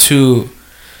out to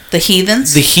the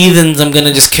heathens. I'm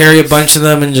gonna just carry a bunch of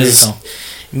them and just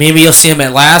maybe you'll see them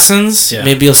at Lassen's. Yeah.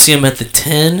 Maybe you'll see them at the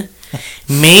 10.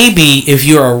 Maybe if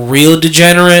you're a real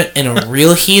degenerate and a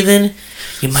real heathen,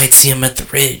 you might see him at the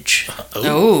Ridge.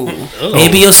 Oh.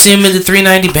 Maybe you'll see him in the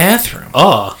 390 bathroom.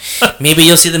 Oh. Maybe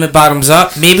you'll see them at Bottoms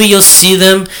Up. Maybe you'll see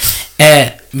them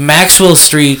at Maxwell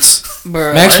Street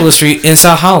in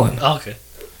South Holland. Oh, okay.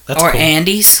 That's or cool.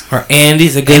 Andy's.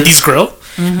 Andy's Grill.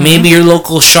 Mm-hmm. Maybe your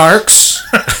local Sharks.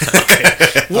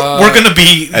 Okay. We're gonna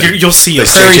be. You'll see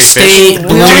us. Prairie State.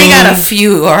 We only got a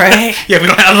few, all right. Yeah, we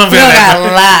don't have a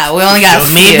lot. We only got a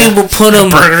few. Maybe we'll put them.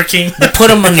 Burger King. We'll put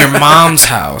them on your mom's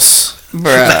house.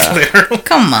 Bruh.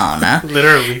 Come on now.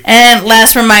 Literally. And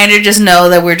last reminder, just know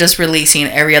that we're just releasing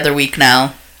every other week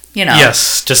now. You know.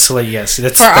 Yes, just to let you guys.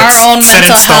 That's for our own set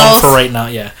mental in stone health. For right now,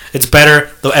 yeah. It's better.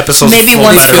 The episodes maybe flow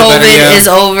once better. COVID is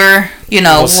over,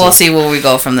 we'll see where we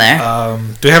go from there.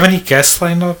 Do we have any guests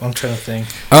lined up? I'm trying to think.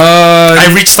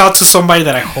 I reached out to somebody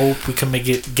that I hope we can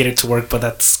get it to work, but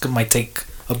that might take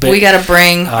a bit. We gotta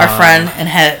bring our friend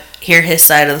and hear his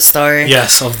side of the story.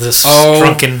 Yes, of this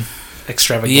drunken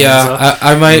extravaganza. Yeah,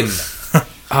 I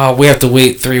might. We have to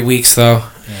wait 3 weeks though.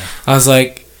 Yeah. I was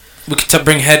like, we could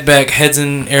bring Heads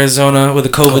in Arizona with a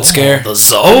COVID scare. The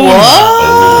zone.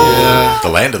 Oh, the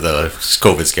land of the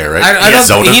COVID scare, right? I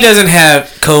don't. He doesn't have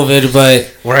COVID, but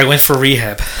where I went for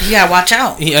rehab. Yeah, watch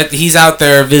out. He's out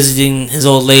there visiting his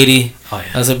old lady. Oh,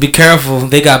 yeah. I was like, be careful.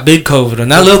 They got big COVID, or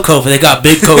not little COVID. They got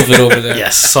big COVID over there.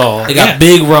 Yes. So they got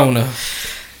big Rona.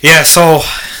 Yeah. So,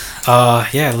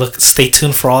 look, stay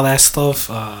tuned for all that stuff.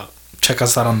 Check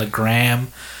us out on the gram.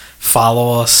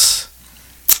 Follow us.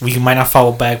 We might not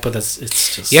follow back, but it's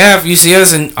just... Yeah, if you see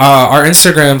us and our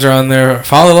Instagrams are on there,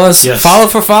 follow us. Yes. Follow.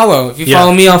 If you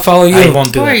follow me, I'll follow you. I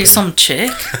won't do that. Are you some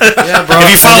chick? Yeah, bro. If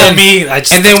you follow me,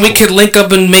 and then we could link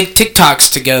up and make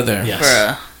TikToks together. Yes.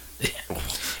 Bruh.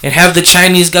 And have the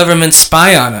Chinese government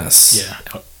spy on us.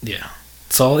 Yeah.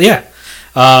 So, yeah.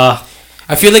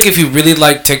 I feel like if you really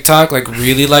like TikTok,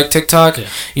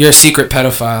 you're a secret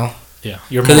pedophile. Yeah,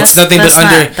 because it's nothing but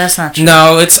under. That's not true.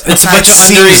 No, it's a bunch of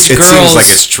underage girls. It seems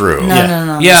like it's true.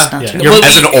 No. Yeah, that's not true.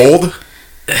 As an old,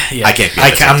 yeah. I can't be.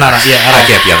 I'm not. I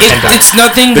can't be on the It's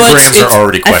nothing the but. grams are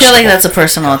already questionable. I feel like that's a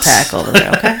personal attack over there.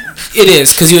 Okay. It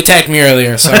is because you attacked me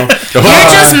earlier, so you're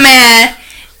just mad.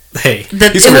 Hey,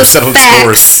 that he's it was settle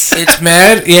facts. It's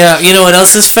mad. Yeah, you know what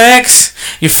else is facts?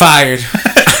 You're fired.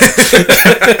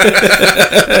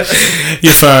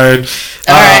 You're fired.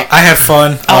 All right. I had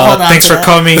fun. Thanks for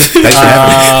coming. Thanks for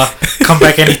having me. Come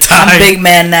back anytime. I'm big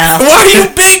man now. Why are you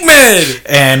big man?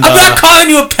 And I'm not calling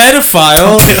you a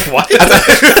pedophile. What?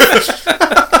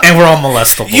 And we're all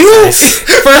molestable. You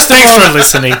first. Thanks for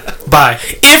listening. Bye.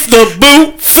 If the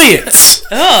boot fits.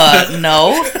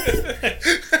 No.